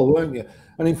him as well, weren't you?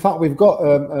 And in fact, we've got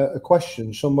a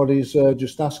question. Somebody's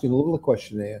just asking a little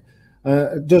question here.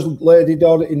 Does Lady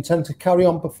Dodd intend to carry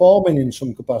on performing in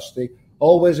some capacity?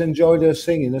 Always enjoyed her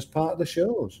singing as part of the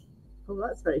shows. Oh,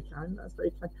 that's very kind. That's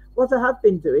very kind. What I have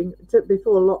been doing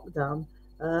before lockdown,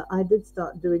 I did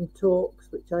start doing talks,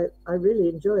 which I really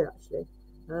enjoy, actually.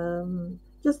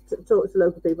 Just to talk to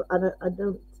local people, and I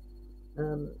don't.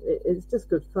 It's just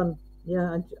good fun.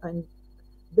 Yeah, I'm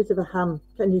a bit of a ham.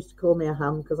 Ken used to call me a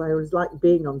ham because I always like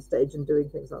being on stage and doing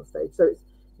things on stage. So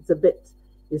it's a bit.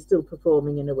 You're still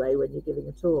performing in a way when you're giving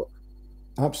a talk.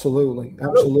 Absolutely,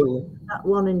 absolutely. That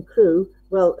one in Crewe.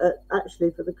 Well, actually,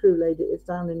 for the Crewe lady, it's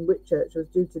down in Whitchurch. I was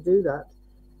due to do that.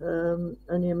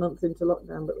 Only a month into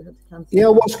lockdown, but we had to cancel. Yeah,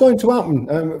 what's going to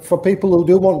happen for people who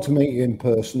do want to meet you in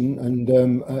person, and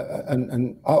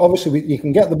obviously you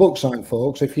can get the book signed,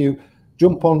 folks, if you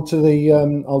jump onto the.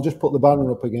 I'll just put the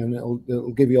banner up again.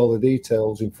 It'll give you all the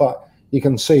details. In fact, you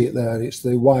can see it there. It's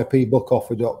the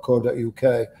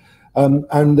ypbookoffer.co.uk,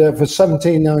 and for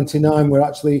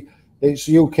 £17.99, it's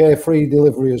UK free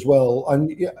delivery as well.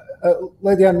 And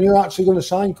Lady Anne, you're actually going to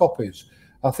sign copies.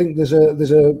 I think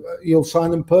you'll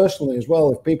sign them personally as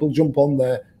well if people jump on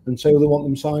there and say who they want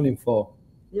them signing for.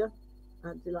 Yeah,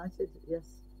 I'm delighted. Yes.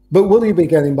 But will you be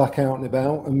getting back out and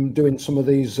about and doing some of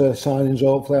these signings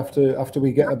hopefully after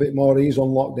we get a bit more ease on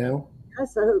lockdown?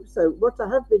 Yes, I hope so. What I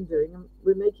have been doing,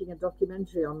 we're making a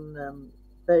documentary on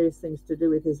various things to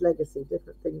do with his legacy,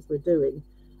 different things we're doing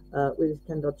with his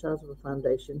Ken Dodd Charitable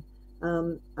Foundation.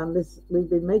 And we've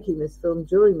been making this film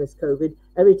during this COVID.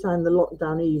 Every time the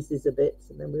lockdown eases a bit,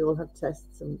 and then we all have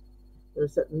tests, and there are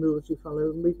certain rules you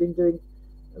follow. And we've been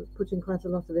putting quite a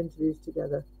lot of interviews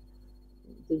together,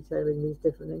 detailing these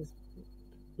different things.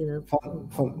 You know,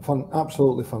 fun,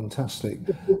 absolutely fantastic.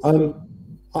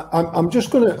 I'm just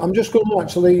going to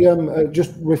actually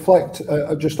just reflect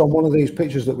just on one of these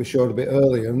pictures that we showed a bit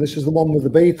earlier, and this is the one with the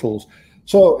Beatles.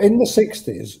 So in the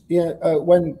 60s,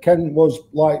 when Ken was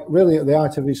like really at the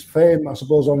height of his fame, I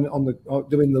suppose, on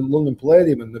doing the London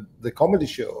Palladium and the comedy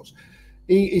shows,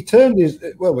 he turned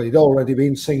he'd already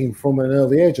been singing from an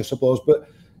early age, I suppose, but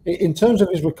in terms of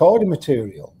his recording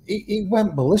material, he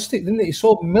went ballistic, didn't he? He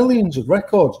sold millions of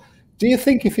records. Do you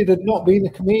think if he had not been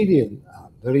a comedian,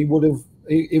 that he would have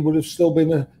still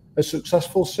been a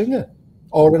successful singer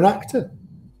or an actor?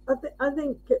 I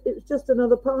think it was just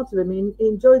another part of him. He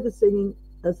enjoyed the singing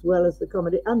as well as the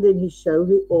comedy, and in his show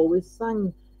he always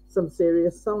sang some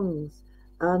serious songs.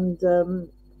 And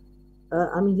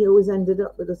he always ended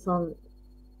up with a song,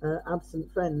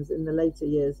 "Absent Friends." In the later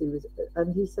years, he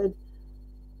said,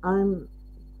 "I'm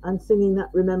singing that,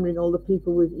 remembering all the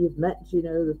people you've met,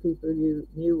 the people you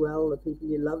knew well, the people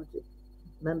you loved,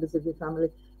 members of your family."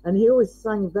 And he always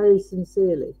sang very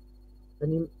sincerely.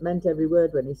 And he meant every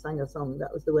word when he sang a song.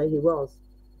 That was the way he was.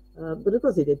 But of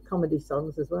course he did comedy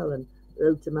songs as well, and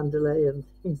Road to Mandalay and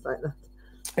things like that.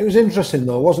 It was interesting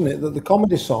though, wasn't it, that the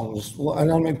comedy songs,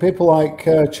 and I mean people like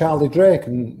Charlie Drake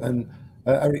and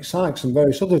Eric Sykes and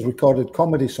various others recorded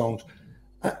comedy songs.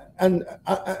 And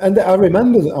I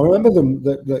remember them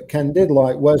that Ken did,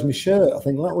 like "Where's My Shirt?" I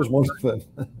think that was one of them.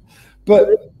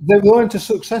 But they weren't as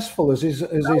successful as his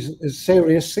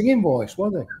serious singing voice, were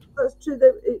they? That's true.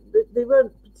 They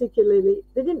weren't particularly.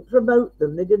 They didn't promote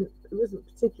them. They didn't. It wasn't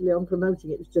particularly on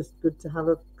promoting. It was just good to have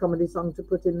a comedy song to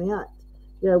put in the act.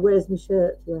 Yeah, "Where's My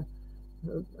Shirt?" Yeah,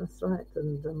 that's right.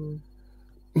 And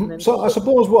so I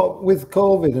suppose what with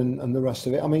COVID and the rest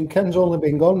of it, I mean, Ken's only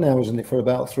been gone now, isn't it, for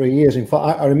about 3 years? In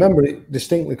fact, I remember it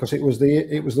distinctly because it was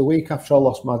the week after I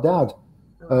lost my dad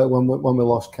when we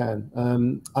lost Ken,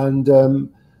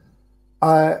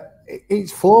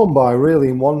 it's flown by really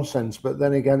in one sense, but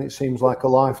then again it seems like a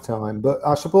lifetime. But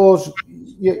I suppose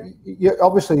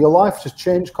obviously your life has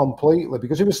changed completely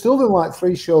because he was still doing like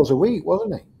 3 shows a week,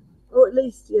 wasn't he? Oh, at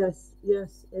least yes.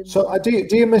 So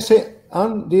do you miss it,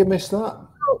 Anne? Do you miss that?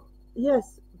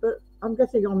 Yes, but I'm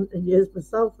getting on in years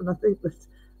myself, and I think that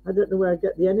I don't know where I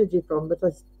get the energy from, but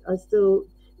I still,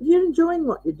 if you're enjoying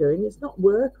what you're doing, it's not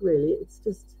work really. It's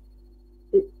just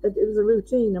it was a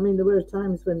routine. I mean, there were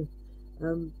times when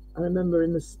I remember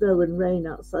in the snow and rain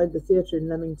outside the theatre in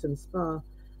Leamington Spa,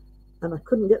 and I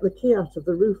couldn't get the key out of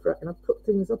the roof rack, and I put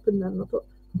things up in there, and I thought,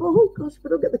 oh gosh, if I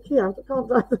don't get the key out, I can't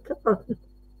drive the car.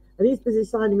 And he's busy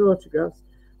signing autographs,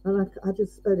 and I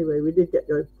just, anyway, we did get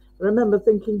going. I remember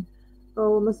thinking,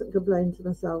 oh, I mustn't complain to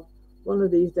myself. One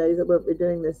of these days I won't be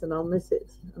doing this and I'll miss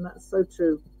it. And that's so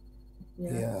true.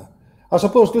 Yeah. I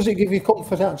suppose, does it give you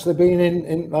comfort actually being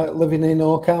in like living in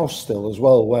Oak House still as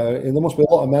well, where there must be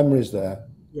a lot of memories there?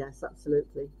 Yes,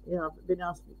 absolutely. Yeah, I've been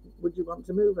asked, would you want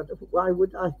to move? Why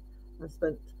would I? I've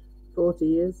spent 40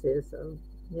 years here, so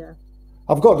yeah.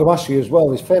 I've got to ask you as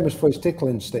well, he's famous for his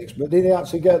tickling sticks, but did he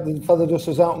actually get the feather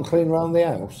dusters out and clean around the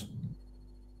house?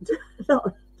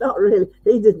 Not really.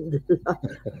 He didn't do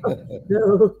that.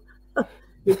 No.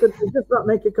 He could just not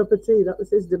make a cup of tea. That was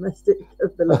his domestic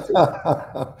ability.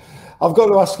 I've got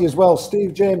to ask you as well,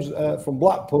 Steve James from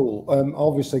Blackpool,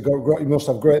 obviously you must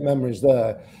have great memories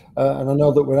there. And I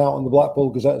know that we're out on the Blackpool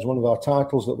Gazette as one of our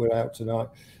titles that we're out tonight,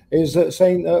 is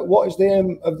saying, what is the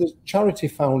aim of the charity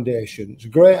foundation? It's a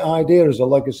great idea as a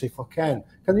legacy for Ken.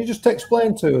 Can you just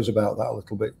explain to us about that a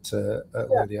little bit,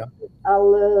 Lydia?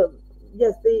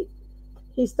 Yes,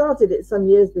 he started it some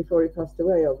years before he passed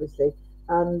away, obviously,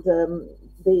 and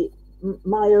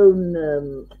my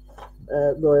own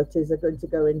royalties are going to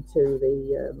go into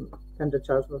the Ken Dodd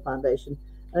Charitable Foundation,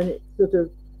 and it sort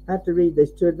of, I had to read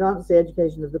this, to advance the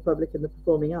education of the public in the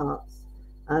performing arts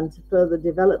and to further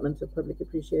development of public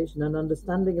appreciation and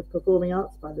understanding of performing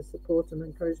arts by the support and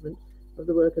encouragement of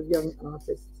the work of young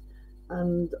artists.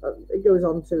 And it goes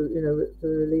on to, the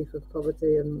relief of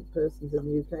poverty and persons in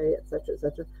the UK,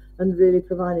 etc., and really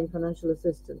providing financial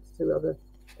assistance to other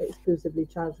exclusively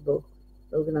charitable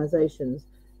organisations.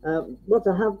 What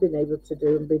I have been able to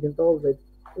do and been involved with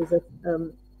is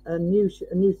a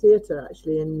new theatre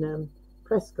actually in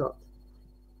Prescott,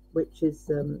 which is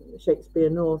Shakespeare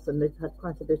North, and they've had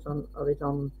quite a bit of it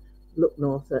on Look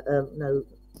North. The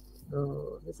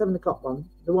 7 o'clock one,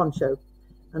 the one show,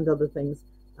 and other things.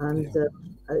 And it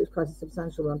was quite a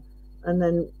substantial one. And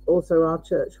then also our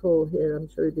church hall here, I'm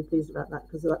sure he'd be pleased about that,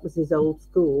 because that was his old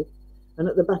school. And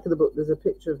at the back of the book, there's a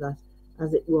picture of that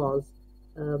as it was.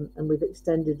 And we've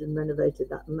extended and renovated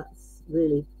that, and that's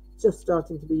really just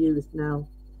starting to be used now.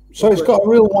 So it's got a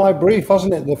real wide brief,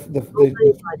 hasn't it? The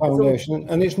foundation,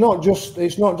 and it's not just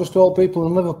to all people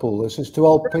in Liverpool. This is to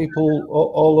all people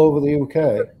all over the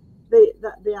UK.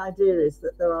 The idea is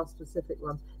that there are specific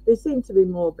ones. They seem to be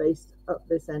more based up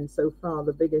this end so far.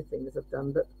 The bigger things I've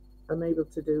done, but I'm able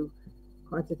to do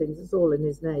quite a things. It's all in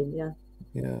his name, yeah.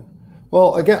 Yeah.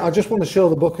 Well, again, I just want to show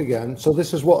the book again. So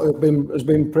this is what has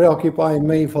been preoccupying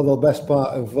me for the best part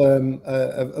of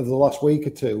the last week or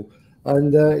two,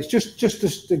 and it's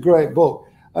just a great book.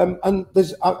 And I'm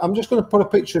just going to put a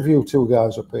picture of you two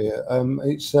guys up here.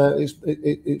 It's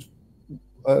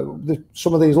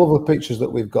some of these lovely pictures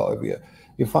that we've got of you.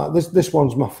 In fact, this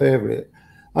one's my favourite.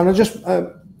 And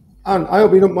and I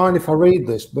hope you don't mind if I read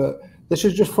this, but this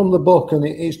is just from the book, and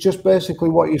it's just basically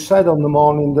what you said on the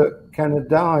morning that Ken had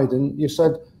died. And you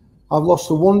said, "I've lost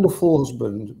a wonderful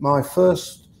husband.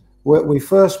 We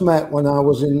first met when I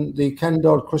was in the Ken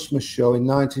Dodd Christmas show in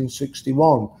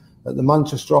 1961 at the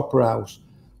Manchester Opera House.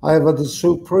 I have had the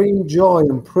supreme joy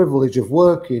and privilege of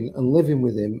working and living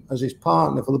with him as his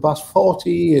partner for the past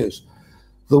 40 years.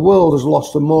 The world has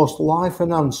lost a most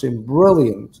life-enhancing,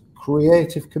 brilliant,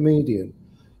 creative comedian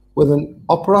with an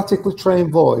operatically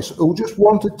trained voice who just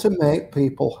wanted to make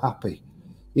people happy.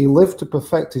 He lived to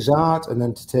perfect his art and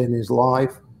entertain his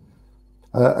life.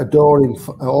 adoring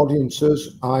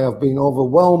audiences. I have been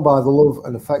overwhelmed by the love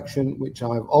and affection which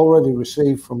I have already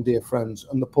received from dear friends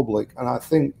and the public, and I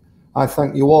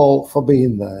thank you all for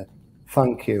being there.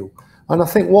 Thank you. And I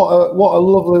think what a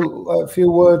lovely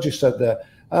few words you said there.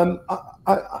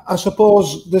 I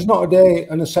suppose there's not a day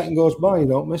and a second goes by you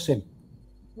don't miss him.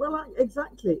 Well,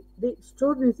 exactly. The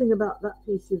extraordinary thing about that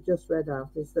piece you've just read out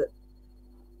is that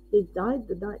he died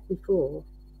the night before,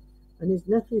 and his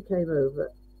nephew came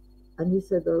over, and he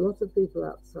said there are a lot of people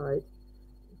outside,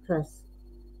 press,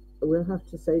 we'll have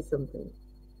to say something.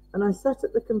 And I sat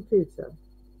at the computer,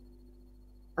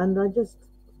 and I just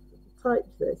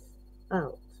typed this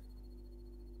out,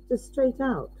 just straight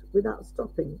out, without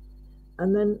stopping.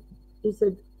 And then he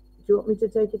said, do you want me to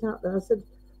take it out there? I said,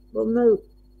 well, no,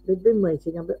 they've been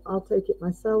waiting, but I'll take it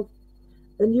myself.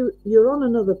 And you're on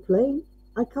another plane?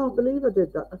 I can't believe I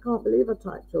did that. I can't believe I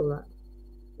typed all that.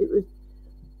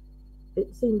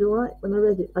 It seemed all right when I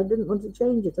read it. I didn't want to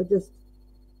change it.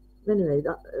 Anyway,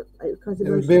 that it was quite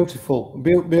emotional.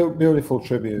 It was beautiful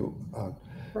tribute.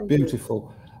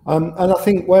 Beautiful. And I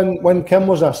think when Ken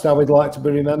was asked how he'd like to be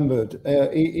remembered,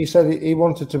 he said he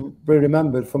wanted to be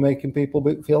remembered for making people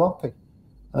feel happy.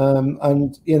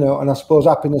 And you know, and I suppose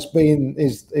happiness being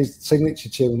his signature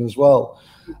tune as well.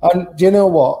 And do you know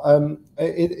what?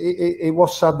 It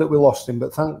was sad that we lost him,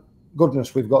 but thank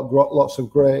goodness we've got lots of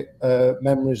great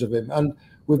memories of him. And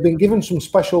we've been given some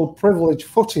special privileged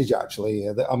footage actually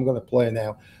here that I'm going to play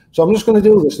now. So I'm just going to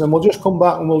do this, and then we'll just come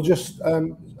back and we'll just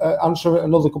answer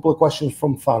another couple of questions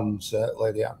from fans,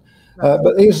 Lady Anne.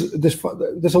 But this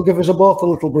will give us both a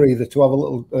little breather to have a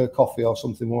little coffee or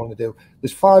something we want to do.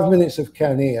 There's 5 minutes of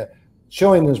Ken here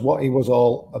showing us what he was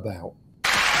all about.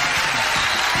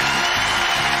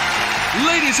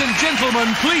 Ladies and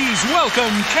gentlemen, please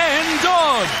welcome Ken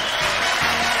Dodd.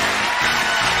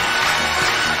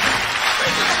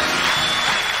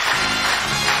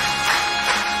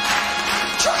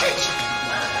 Chuck it!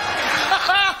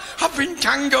 I've been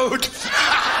tangoed.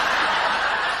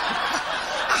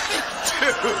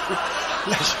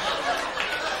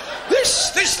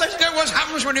 This let you know what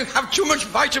happens when you have too much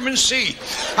vitamin C.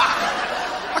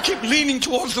 I keep leaning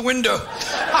towards the window.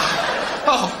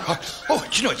 Oh,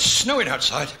 do you know it's snowing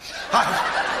outside?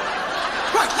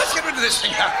 Right, let's get rid of this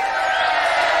thing now.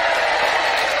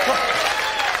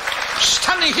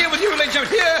 Standing here with you, ladies and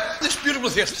gentlemen, here, this beautiful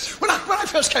theatre. When I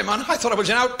first came on, I thought I was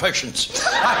in outpatients.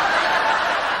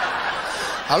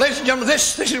 Now, ladies and gentlemen,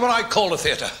 this is what I call a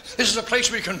theatre. This is a place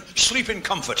where you can sleep in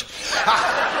comfort.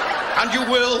 And you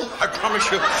will, I promise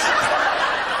you.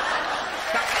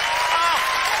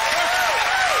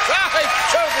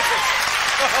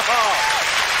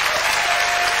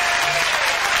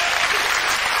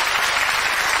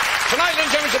 Tonight, ladies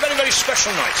and gentlemen, is a very, very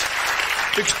special night.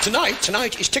 Because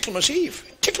tonight is Ticklemas Eve.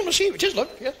 Ticklemas Eve, it is, look,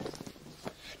 yeah.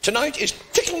 Tonight is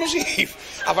Ticklemas Eve.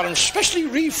 I've had them specially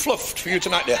re-fluffed for you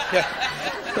tonight, dear. Yeah.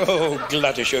 Oh,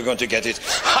 Gladys, you're going to get it.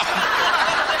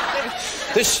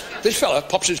 This fella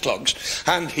pops his clogs,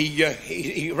 and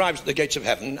he arrives at the gates of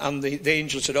heaven, and the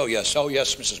angel said, oh yes,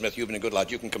 Mr. Smith, you've been a good lad,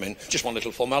 you can come in. Just one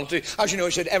little formality. As you know,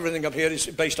 he said, everything up here is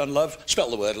based on love. Spell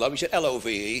the word love. He said,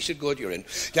 L-O-V-E. He said, good, you're in.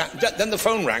 Yeah, then the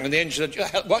phone rang, and the angel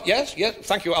said, what, yes,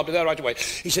 thank you, I'll be there right away.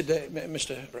 He said,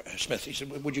 Mr. Smith, he said,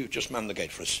 would you just man the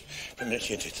gate for us? For a minute,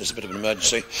 there's a bit of an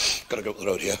emergency. Got to go up the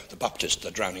road here. The Baptists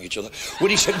are drowning each other.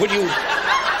 Would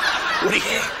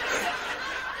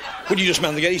you just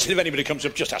man the gate? He said, if anybody comes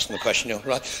up, just ask them the question, you know,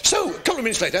 right? So, a couple of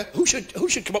minutes later, who should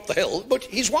come up the hill but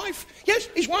his wife? Yes,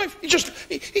 his wife. He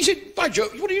said, by Joe,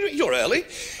 what are you doing? You're early.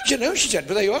 She said, no, she said,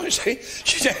 but there you are, see.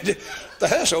 She said, the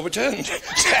hearse overturned.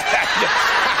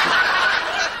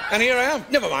 And here I am.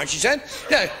 Never mind, she said.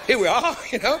 Yeah, here we are,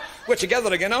 you know. We're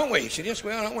together again, aren't we? He said, yes,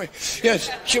 we are, aren't we? Yes.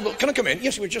 She said, well, can I come in?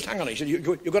 Yes, we just hang on. He said, you've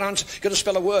got to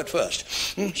spell a word first.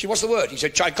 She said, what's the word? He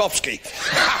said, Tchaikovsky.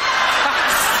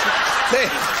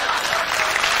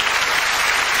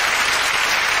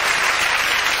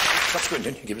 Stop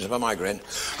squinting, give yourself a migraine.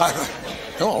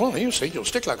 Oh, you see, you'll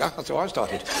stick like that. That's how I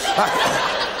started.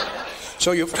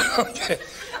 So you've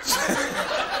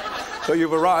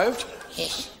arrived.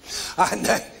 Yes. And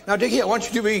now, Dickie, I want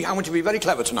you to be very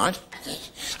clever tonight.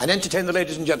 Yes. And entertain the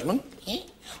ladies and gentlemen. Yes.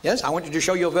 Yes, I want you to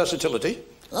show your versatility.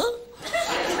 Huh?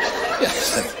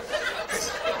 Yes.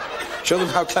 Show them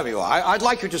how clever you are. I'd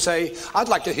like to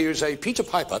hear you say, Peter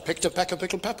Piper picked a peck of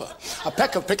pickled pepper. A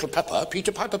peck of pickled pepper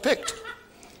Peter Piper picked.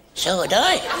 So would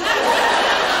I.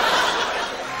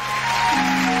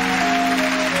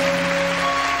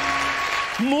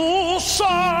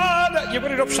 Mossad! You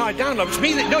put it upside down, love. It's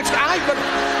me that... No, it's...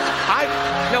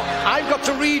 I've got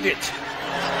to read it.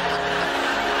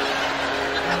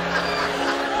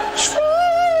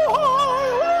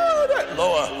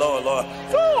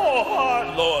 lower.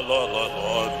 Lower, lower, lower,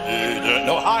 lower.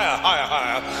 No, higher, higher,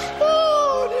 higher.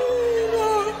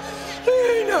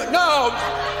 No.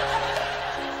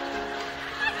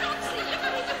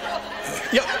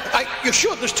 Yeah, you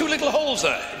should. There's two little holes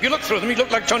there. If you look through them, you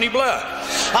look like Tony Blair.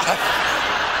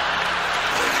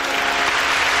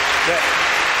 There.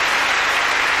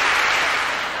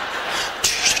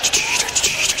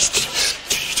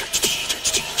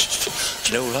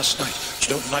 Do you know last night? Do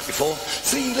you know the night before?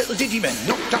 3 little diddy men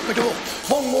knocked at my door.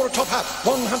 One wore a top hat,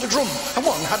 one had a drum, and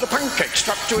one had a pancake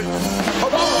strapped to it. 1,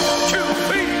 2,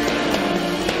 3.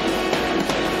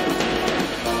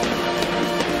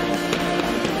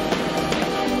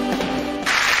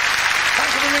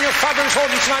 Fabulous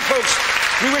audience tonight, folks.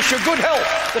 We wish you good health,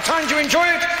 the time to enjoy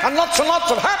it, and lots of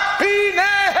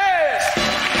happiness.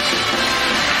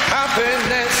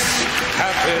 Happiness,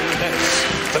 happiness,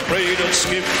 the greatest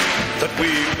gift that we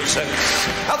possess.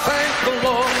 I thank the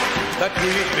Lord that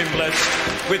we've been blessed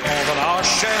with more than our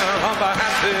share of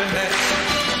happiness.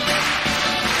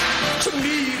 To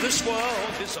me, this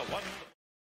world is a wonderful.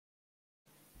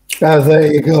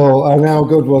 There you go. And how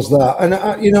good was that? And,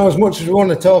 you know, as much as we want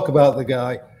to talk about the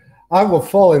guy, I was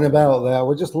falling about there.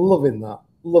 We're just loving that,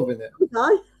 loving it. So was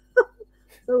I.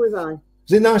 So was I.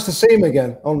 Is it nice to see him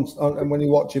again on when you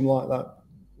watch him like that?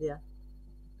 Yeah.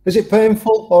 Is it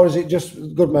painful or is it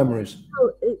just good memories?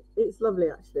 Oh, it's lovely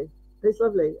actually. It's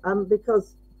lovely.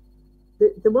 Because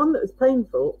the one that was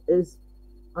painful is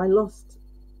I lost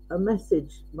a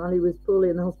message while he was poorly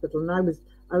in the hospital, and I was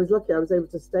lucky I was able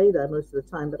to stay there most of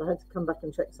the time, but I had to come back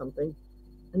and check something,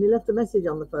 and he left a message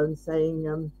on the phone saying,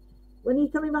 when are you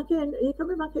coming back in? Are you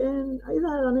coming back in? Are you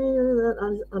there, honey? Are you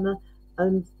there?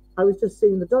 And I was just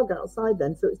seeing the dog outside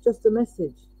then, so it's just a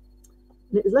message.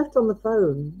 And it was left on the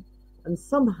phone, and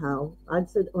somehow I'd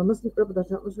said, oh, I mustn't rub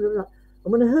that up,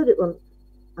 And when I heard it,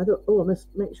 I thought, oh, I must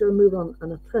make sure I move on,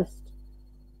 and I pressed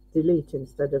delete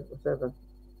instead of whatever.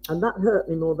 And that hurt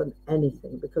me more than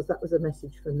anything, because that was a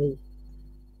message for me.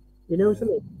 You know what I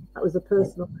mean? That was a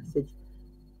personal message.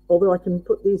 Although I can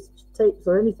put these tapes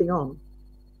or anything on,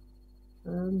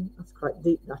 that's quite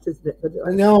deep, that, isn't it? But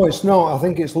no, it's not. I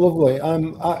think it's lovely.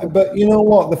 But you know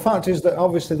what? The fact is that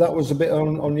obviously that was a bit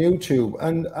on YouTube,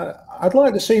 and I'd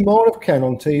like to see more of Ken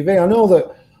on TV. I know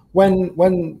that when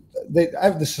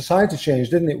the society changed,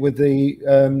 didn't it? With the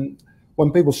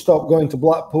when people stopped going to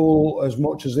Blackpool as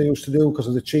much as they used to do because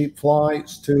of the cheap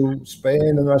flights to Spain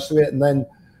and the rest of it, and then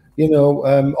you know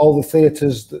all the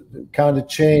theatres kind of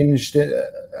changed with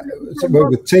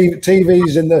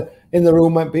TVs in the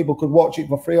room, and people could watch it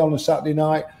for free on a Saturday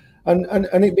night, and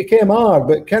it became hard.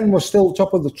 But Ken was still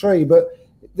top of the tree, but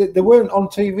they weren't on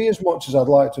TV as much as I'd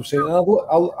like to have seen. And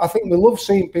I think we love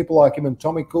seeing people like him and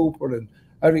Tommy Cooper and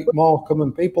Eric Morecambe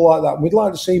and people like that. We'd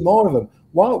like to see more of them.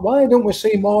 Why don't we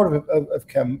see more of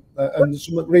Ken and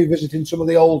revisiting some of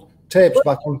the old tapes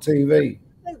back on TV?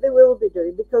 I think they will be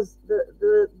doing, because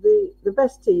the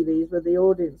best TVs were the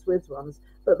audience with ones,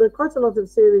 but there are quite a lot of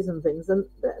series and things, and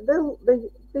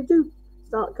they do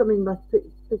start coming back,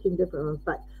 picking different ones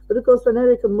back. But of course, when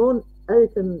Eric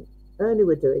and Ernie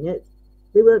were doing it,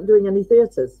 they weren't doing any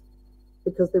theatres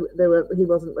because he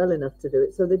wasn't well enough to do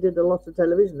it. So they did a lot of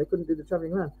television. They couldn't do the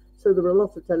travelling around, so there were a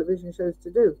lot of television shows to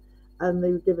do, and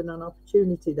they were given an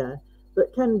opportunity there.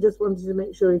 But Ken just wanted to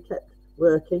make sure he kept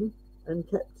working and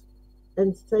kept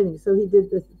entertaining, so he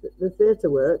did the theatre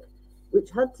work,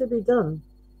 which had to be done.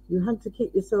 You had to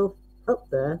keep yourself up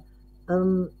there.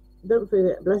 Don't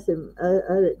forget, bless him,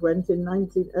 Eric went in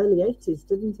early 80s,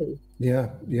 didn't he? Yeah,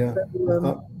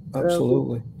 so,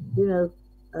 absolutely. You know,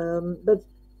 but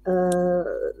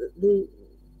the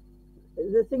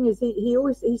thing is, he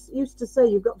used to say,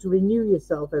 you've got to renew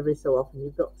yourself every so often.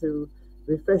 You've got to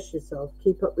refresh yourself,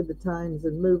 keep up with the times,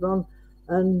 and move on.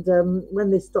 And when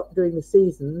they stopped doing the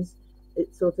seasons,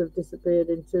 it sort of disappeared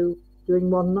into doing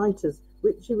one-nighters,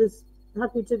 which he was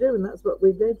happy to do, and that's what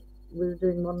we did. We were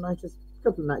doing one-nighters, a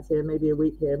couple of nights here, maybe a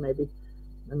week here, maybe.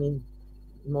 I mean,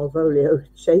 Malvolio,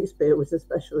 Shakespeare was a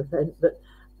special event, but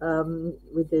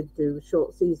we did do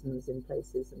short seasons in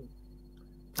places.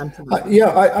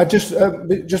 I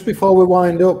just before we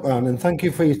wind up, Anne, and thank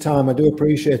you for your time. I do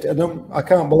appreciate it. I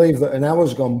can't believe that an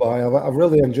hour's gone by. I've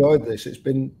really enjoyed this. It's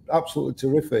been absolutely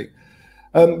terrific.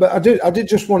 But I did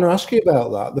just want to ask you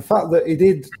about that. The fact that he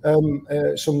did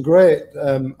some great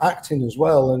acting as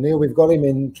well, and here we've got him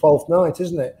in 12th Night,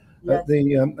 isn't it? Yes.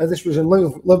 At this was in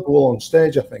Liverpool on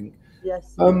stage, I think.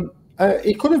 Yes.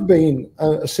 He could have been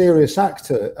a serious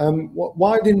actor.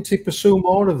 Why didn't he pursue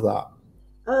more of that?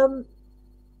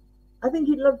 I think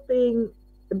he loved being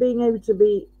able to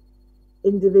be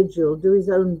individual, do his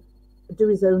own do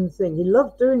his own thing. He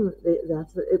loved doing that.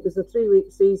 It was a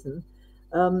 3-week season,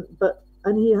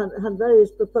 and he had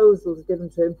various proposals given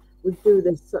to him. Would do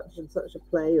this such and such a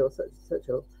play, or such and such.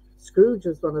 Or Scrooge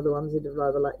was one of the ones he'd have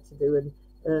rather liked to do, and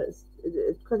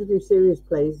quite a few serious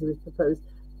plays he was proposed.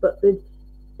 But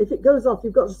if it goes off,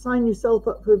 you've got to sign yourself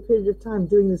up for a period of time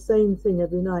doing the same thing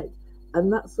every night,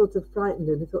 and that sort of frightened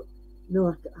him. He thought, no,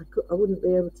 I wouldn't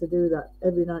be able to do that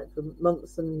every night for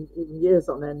months and even years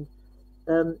on end.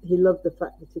 He loved the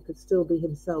fact that he could still be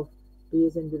himself, be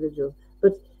his individual.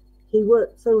 But he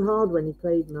worked so hard when he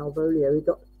played Malvolio. He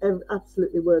got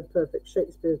absolutely word perfect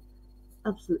Shakespeare,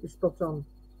 absolutely spot on.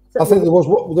 I think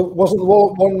wasn't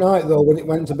one night though when it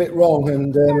went a bit wrong,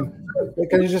 and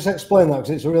can you just explain that, because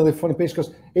it's a really funny piece,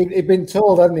 because he'd been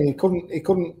told, hadn't he, he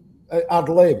couldn't ad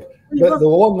lib, but the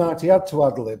one night he had to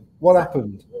ad lib. What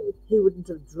happened? He wouldn't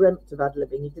have dreamt of ad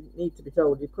libbing. He didn't need to be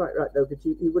told. You're quite right though, but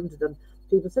he wouldn't have done.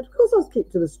 People said, of course I'll keep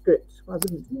to the script. I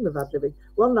wouldn't dream of ad libbing.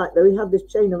 One night though, he had this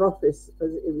chain of office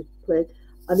as it was playing,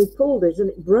 and he pulled it and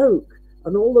it broke,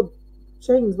 and all the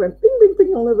chains went ping, ping,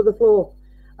 ping all over the floor.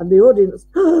 And the audience,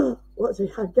 what's he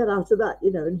get out of that,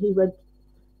 you know? And he went,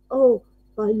 oh,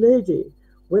 my lady,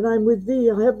 when I'm with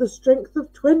thee, I have the strength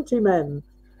of 20 men.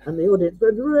 And the audience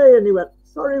went, hooray, and he went,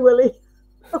 sorry, Willie.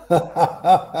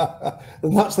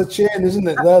 And that's the chain, isn't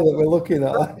it, there that we're looking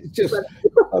at? It's just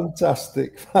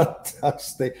fantastic,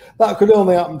 fantastic. That could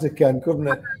only happen to Ken, couldn't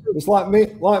it? It's like me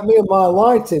and my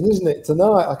lighting, isn't it,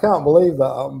 tonight? I can't believe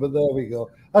that happened, but there we go.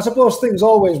 I suppose things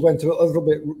always went a little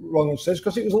bit wrong on stage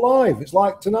because it was live. It's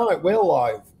like tonight, we're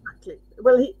live. Exactly.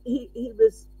 Well, he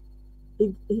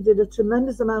did a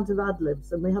tremendous amount of ad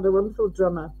libs, and we had a wonderful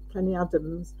drummer, Kenny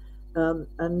Adams,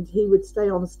 and he would stay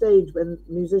on stage when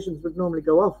musicians would normally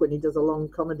go off when he does a long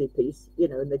comedy piece, you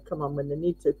know, and they'd come on when they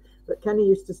need to. But Kenny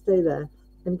used to stay there,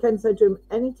 and Ken said to him,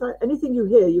 anything you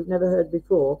hear you've never heard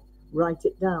before, write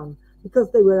it down, because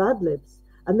they were ad libs.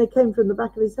 And they came from the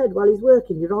back of his head while he's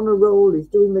working. You're on a roll, he's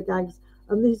doing the gags,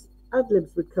 and these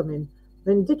ad-libs would come in.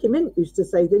 Then Dickie Mint used to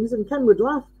say things, and Ken would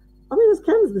laugh. I mean, as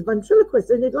Ken's the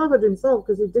ventriloquist, and he'd laugh at himself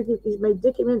because he made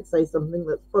Dickie Mint say something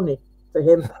that's funny to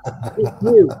him. He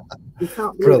knew. He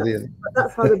can't believe Brilliant. That. But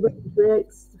that's how the brain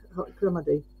creates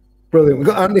comedy. Brilliant. We've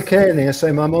got Andy Kane here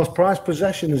saying, my most prized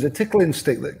possession is a tickling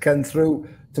stick that Ken threw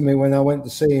to me when I went to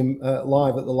see him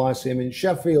live at the Lyceum in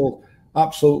Sheffield.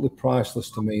 Absolutely priceless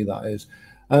to me, that is.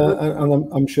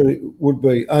 And I'm sure it would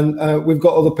be. And we've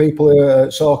got other people who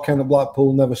saw Ken at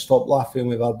Blackpool, never stopped laughing.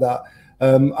 We've had that.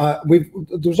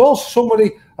 There was also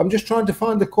somebody, I'm just trying to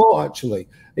find the quote actually.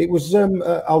 It was,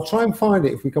 I'll try and find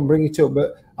it if we can bring it up,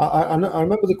 but I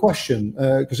remember the question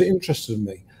because it interested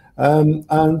me.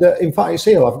 In fact, it's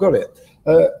here, I've got it.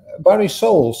 Barry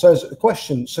Soul says, a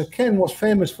question, Sir Ken was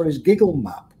famous for his giggle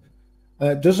map.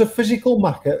 Does a physical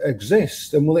map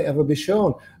exist, and will it ever be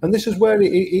shown? And this is where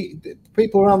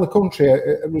people around the country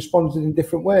responded in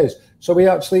different ways. So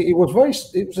it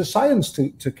was a science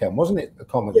to Ken, wasn't it? A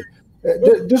comedy.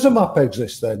 Does a map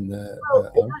exist then?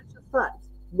 Well, in actual fact,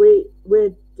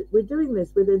 we're doing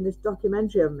this within this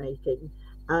documentary I'm making,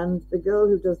 and the girl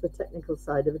who does the technical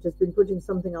side of it has been putting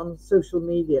something on social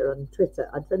media and Twitter.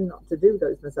 I tend not to do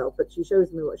those myself, but she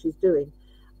shows me what she's doing,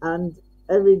 and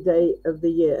every day of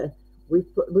the year.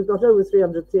 We've got over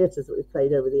 300 theatres that we've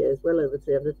played over the years, well over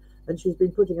 300, and she's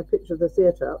been putting a picture of the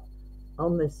theatre up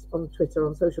on Twitter,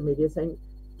 on social media, saying,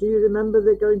 do you remember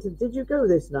did you go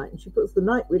this night? And she puts the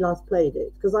night we last played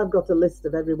it, because I've got a list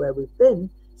of everywhere we've been,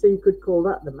 so you could call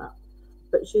that the map.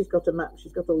 But she's got a map,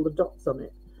 she's got all the dots on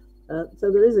it.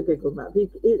 So there is a giggle map.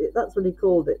 That's what he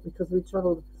called it, because we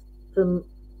travelled from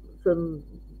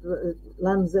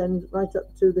Land's End right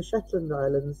up to the Shetland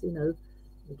Islands, you know,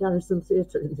 Garrison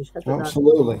Theatre in the Shetland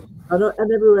Absolutely. Islands,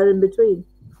 and everywhere in between.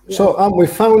 Yeah. So we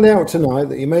found out tonight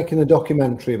that you're making a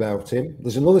documentary about him.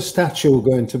 There's another statue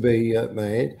going to be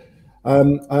made.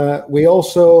 We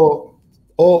also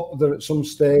hope that at some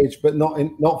stage, but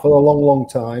not for a long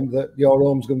time, that your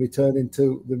home's going to be turned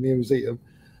into the museum.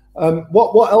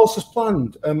 What else is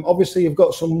planned? Obviously, you've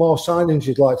got some more signings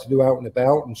you'd like to do out and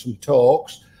about, and some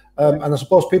talks. And I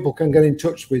suppose people can get in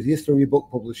touch with you through your book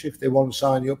publisher if they want to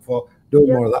sign you up for doing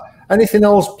more of that. Anything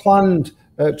else planned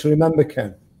to remember,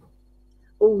 Ken?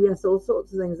 Oh yes, all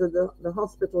sorts of things. At the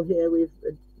hospital here, we've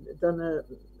done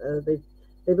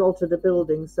they've altered a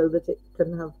building so that it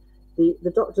can have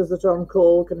the doctors that are on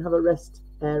call can have a rest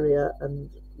area and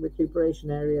recuperation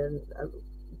area, and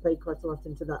paid quite a lot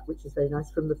into that, which is very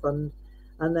nice, from the fund.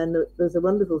 And then there's a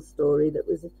wonderful story that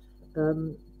was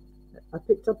I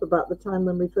picked up about the time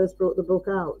when we first brought the book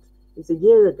out. It was a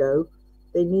year ago.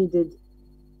 They needed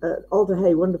Alder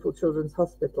Hey, wonderful children's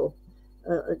hospital,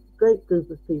 a great group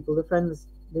of people, the Friends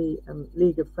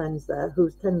League of Friends there,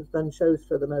 who's Ken's done shows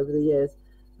for them over the years.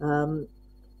 And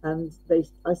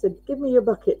I said, give me your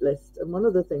bucket list. And one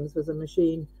of the things was a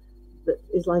machine that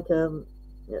is like a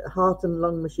heart and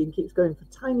lung machine, keeps going for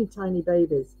tiny, tiny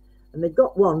babies. And they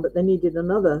got one, but they needed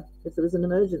another if there was an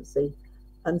emergency.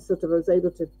 And sort of I was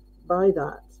able to buy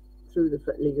that through the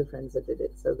League of Friends that did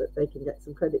it, so that they can get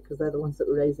some credit, because they're the ones that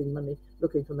were raising money,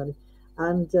 looking for money.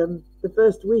 And the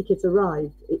first week it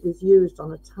arrived, it was used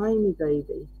on a tiny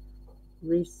baby,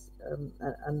 Reese,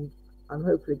 and I'm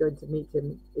hopefully going to meet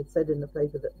him. It said in the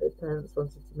paper that their parents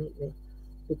wanted to meet me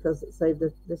because it saved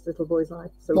this little boy's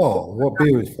life. So what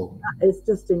beautiful! It's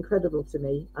just incredible to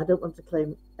me. I don't want to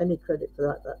claim any credit for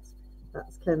that.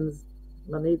 That's Ken's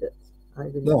money that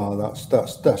I've been. No, that's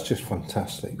just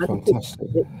fantastic. Fantastic.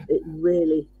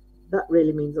 That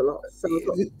really means a lot. So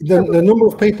the number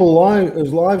of people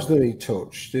whose lives that he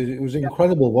touched, it was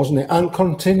incredible, wasn't it? And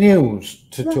continues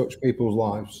to touch people's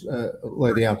lives,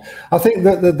 Lady Anne. I think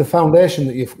that the foundation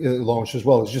that you've launched as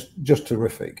well is just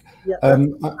terrific. Yeah,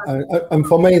 and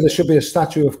for me, there should be a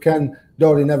statue of Ken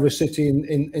Dodd in every city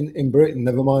in Britain,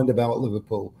 never mind about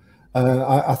Liverpool.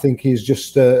 I think he was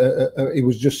just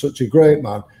such a great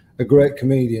man, a great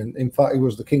comedian. In fact, he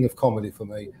was the king of comedy for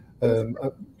me.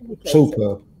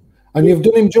 Superb. And you've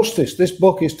done him justice. This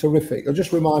book is terrific. I'll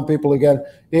just remind people again,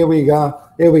 here we go.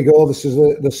 This is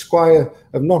the Squire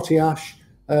of Knotty Ash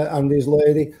and his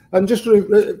lady. And just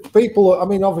people, I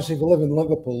mean, obviously, if you live in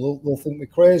Liverpool, they'll think we're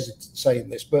crazy saying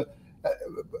this, but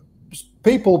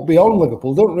people beyond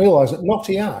Liverpool don't realise that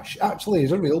Knotty Ash actually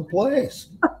is a real place.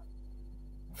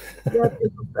 Yeah,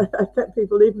 I get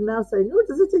people even now saying, oh,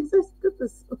 does it exist?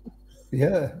 Goodness.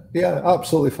 Yeah,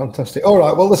 absolutely fantastic. All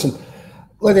right, well, listen,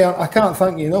 Lady Anne, I can't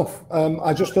thank you enough.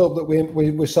 I just hope that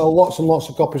we sell lots and lots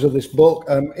of copies of this book.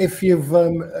 If you've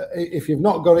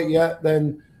not got it yet,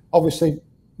 then obviously,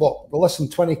 less than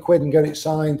 20 quid and get it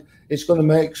signed. It's going to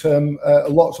make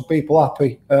lots of people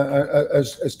happy,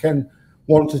 as Ken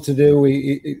wanted to do.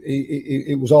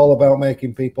 It was all about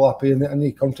making people happy, and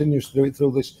he continues to do it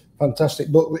through this fantastic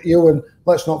book that you and,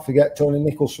 let's not forget, Tony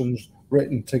Nicholson's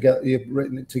written together. You've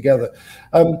written it together,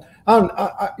 and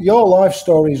your life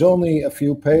story is only a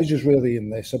few pages really in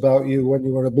this, about you when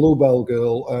you were a Bluebell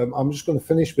girl. I'm just going to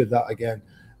finish with that again,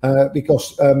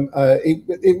 because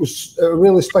it was a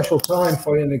really special time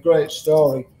for you and a great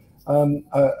story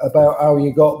about how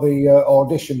you got the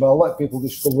audition. But I'll let people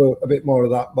discover a bit more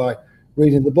of that by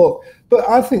reading the book. But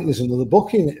I think there's another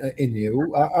book in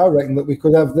you. I reckon that we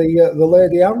could have the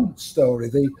Lady Anne story,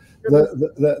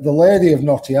 the Lady of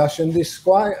Knotty Ash and this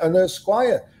Squire and her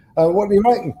Squire. What do you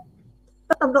reckon?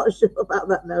 I'm not sure about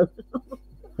that, no.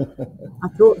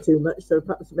 I talk too much, so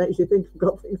perhaps it makes you think I've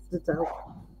got things to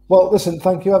tell. Well, listen,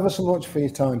 thank you ever so much for your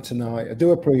time tonight. I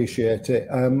do appreciate it.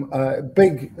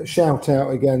 Big shout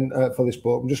out again for this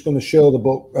book. I'm just going to show the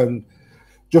book and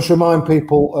just remind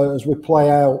people as we play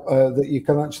out that you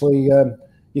can actually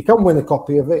you can win a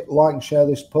copy of it. Like and share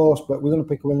this post, but we're going to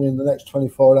pick a winner in the next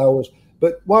 24 hours.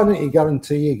 But why don't you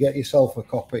guarantee you get yourself a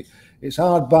copy? It's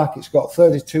hardback. It's got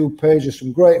 32 pages,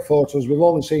 some great photos. We've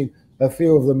only seen a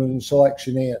few of them in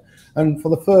selection here, and for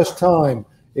the first time,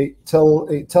 it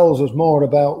tells us more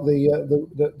about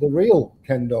the real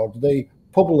Ken Dodd, the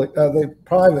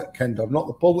private Ken Dodd, not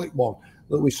the public one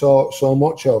that we saw so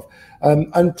much of.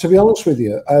 And to be honest with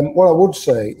you, what I would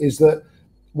say is that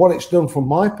what it's done from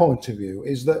my point of view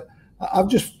is that I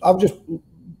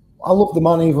love the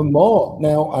man even more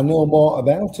now. I know more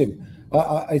about him.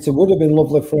 It would have been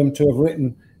lovely for him to have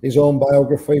written his own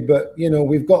biography, but you know,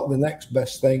 we've got the next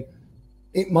best thing.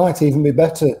 It might even be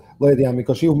better, Lady Anne,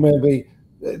 because you maybe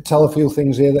tell a few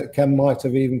things here that Ken might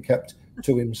have even kept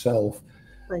to himself.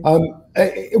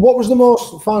 What was the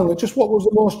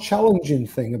most challenging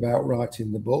thing about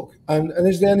writing the book? And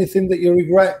is there anything that you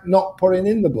regret not putting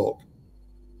in the book?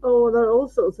 Oh, there are all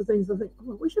sorts of things I think,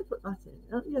 oh, we should put that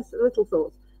in. Yes, little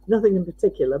thoughts. Nothing in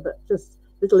particular, but just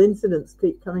little incidents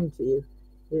keep coming to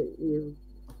you.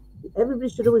 Everybody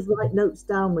should always write notes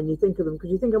down when you think of them, because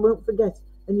you think I won't forget,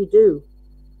 and you do.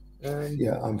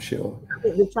 Yeah, I'm sure. I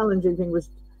think the challenging thing was,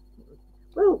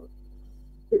 well,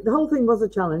 the whole thing was a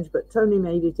challenge, but Tony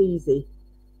made it easy.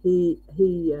 He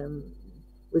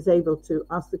was able to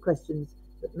ask the questions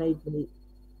that made me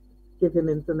give him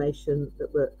information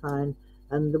that worked fine.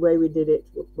 And the way we did it,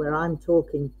 where I'm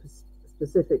talking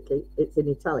specifically, it's in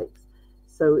italics.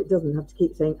 So it doesn't have to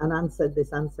keep saying, and Anne said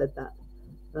this, Anne said that.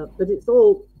 But it's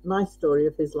all my story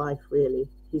of his life, really.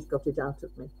 He's got it out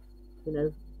of me, you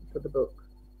know, for the book.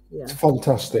 Yeah.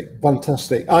 Fantastic.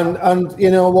 And you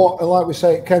know what, like we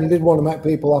say, Ken did want to make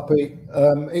people happy.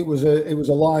 It was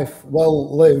a life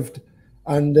well lived,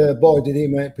 and boy, did he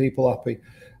make people happy.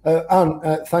 Anne,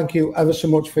 thank you ever so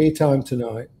much for your time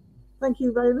tonight. Thank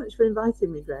you very much for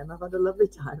inviting me, Graham. I've had a lovely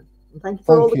time. And thank you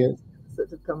for all the comments that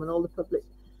have come and all the public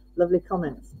lovely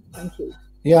comments. Thank you.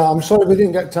 Yeah, I'm sorry we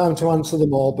didn't get time to answer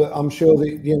them all, but I'm sure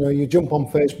that, you know, you jump on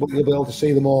Facebook, you'll be able to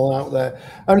see them all out there.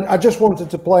 And I just wanted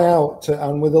to play out,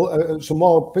 and with some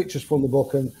more pictures from the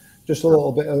book and just a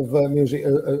little bit of music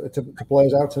to play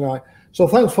us out tonight. So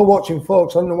thanks for watching,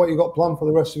 folks. I don't know what you've got planned for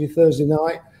the rest of your Thursday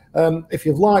night. If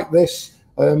you've liked this,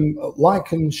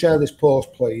 like and share this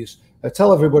post, please.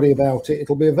 Tell everybody about it.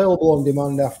 It'll be available on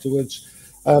demand afterwards.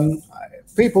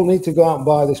 People need to go out and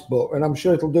buy this book, and I'm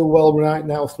sure it'll do well right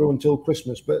now through until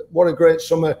Christmas. But what a great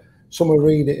summer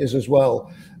read it is as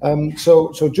well.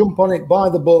 So jump on it, buy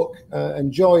the book,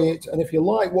 enjoy it. And if you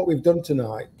like what we've done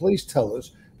tonight, please tell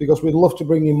us, because we'd love to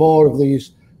bring you more of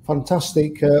these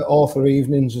fantastic author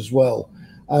evenings as well.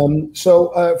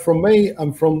 So from me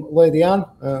and from Lady Anne,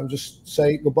 just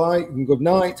say goodbye and good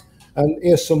night. And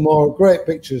here's some more great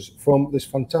pictures from this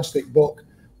fantastic book,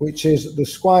 which is The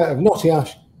Squire of Knotty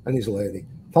Ash and His Lady.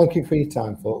 Thank you for your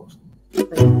time, folks.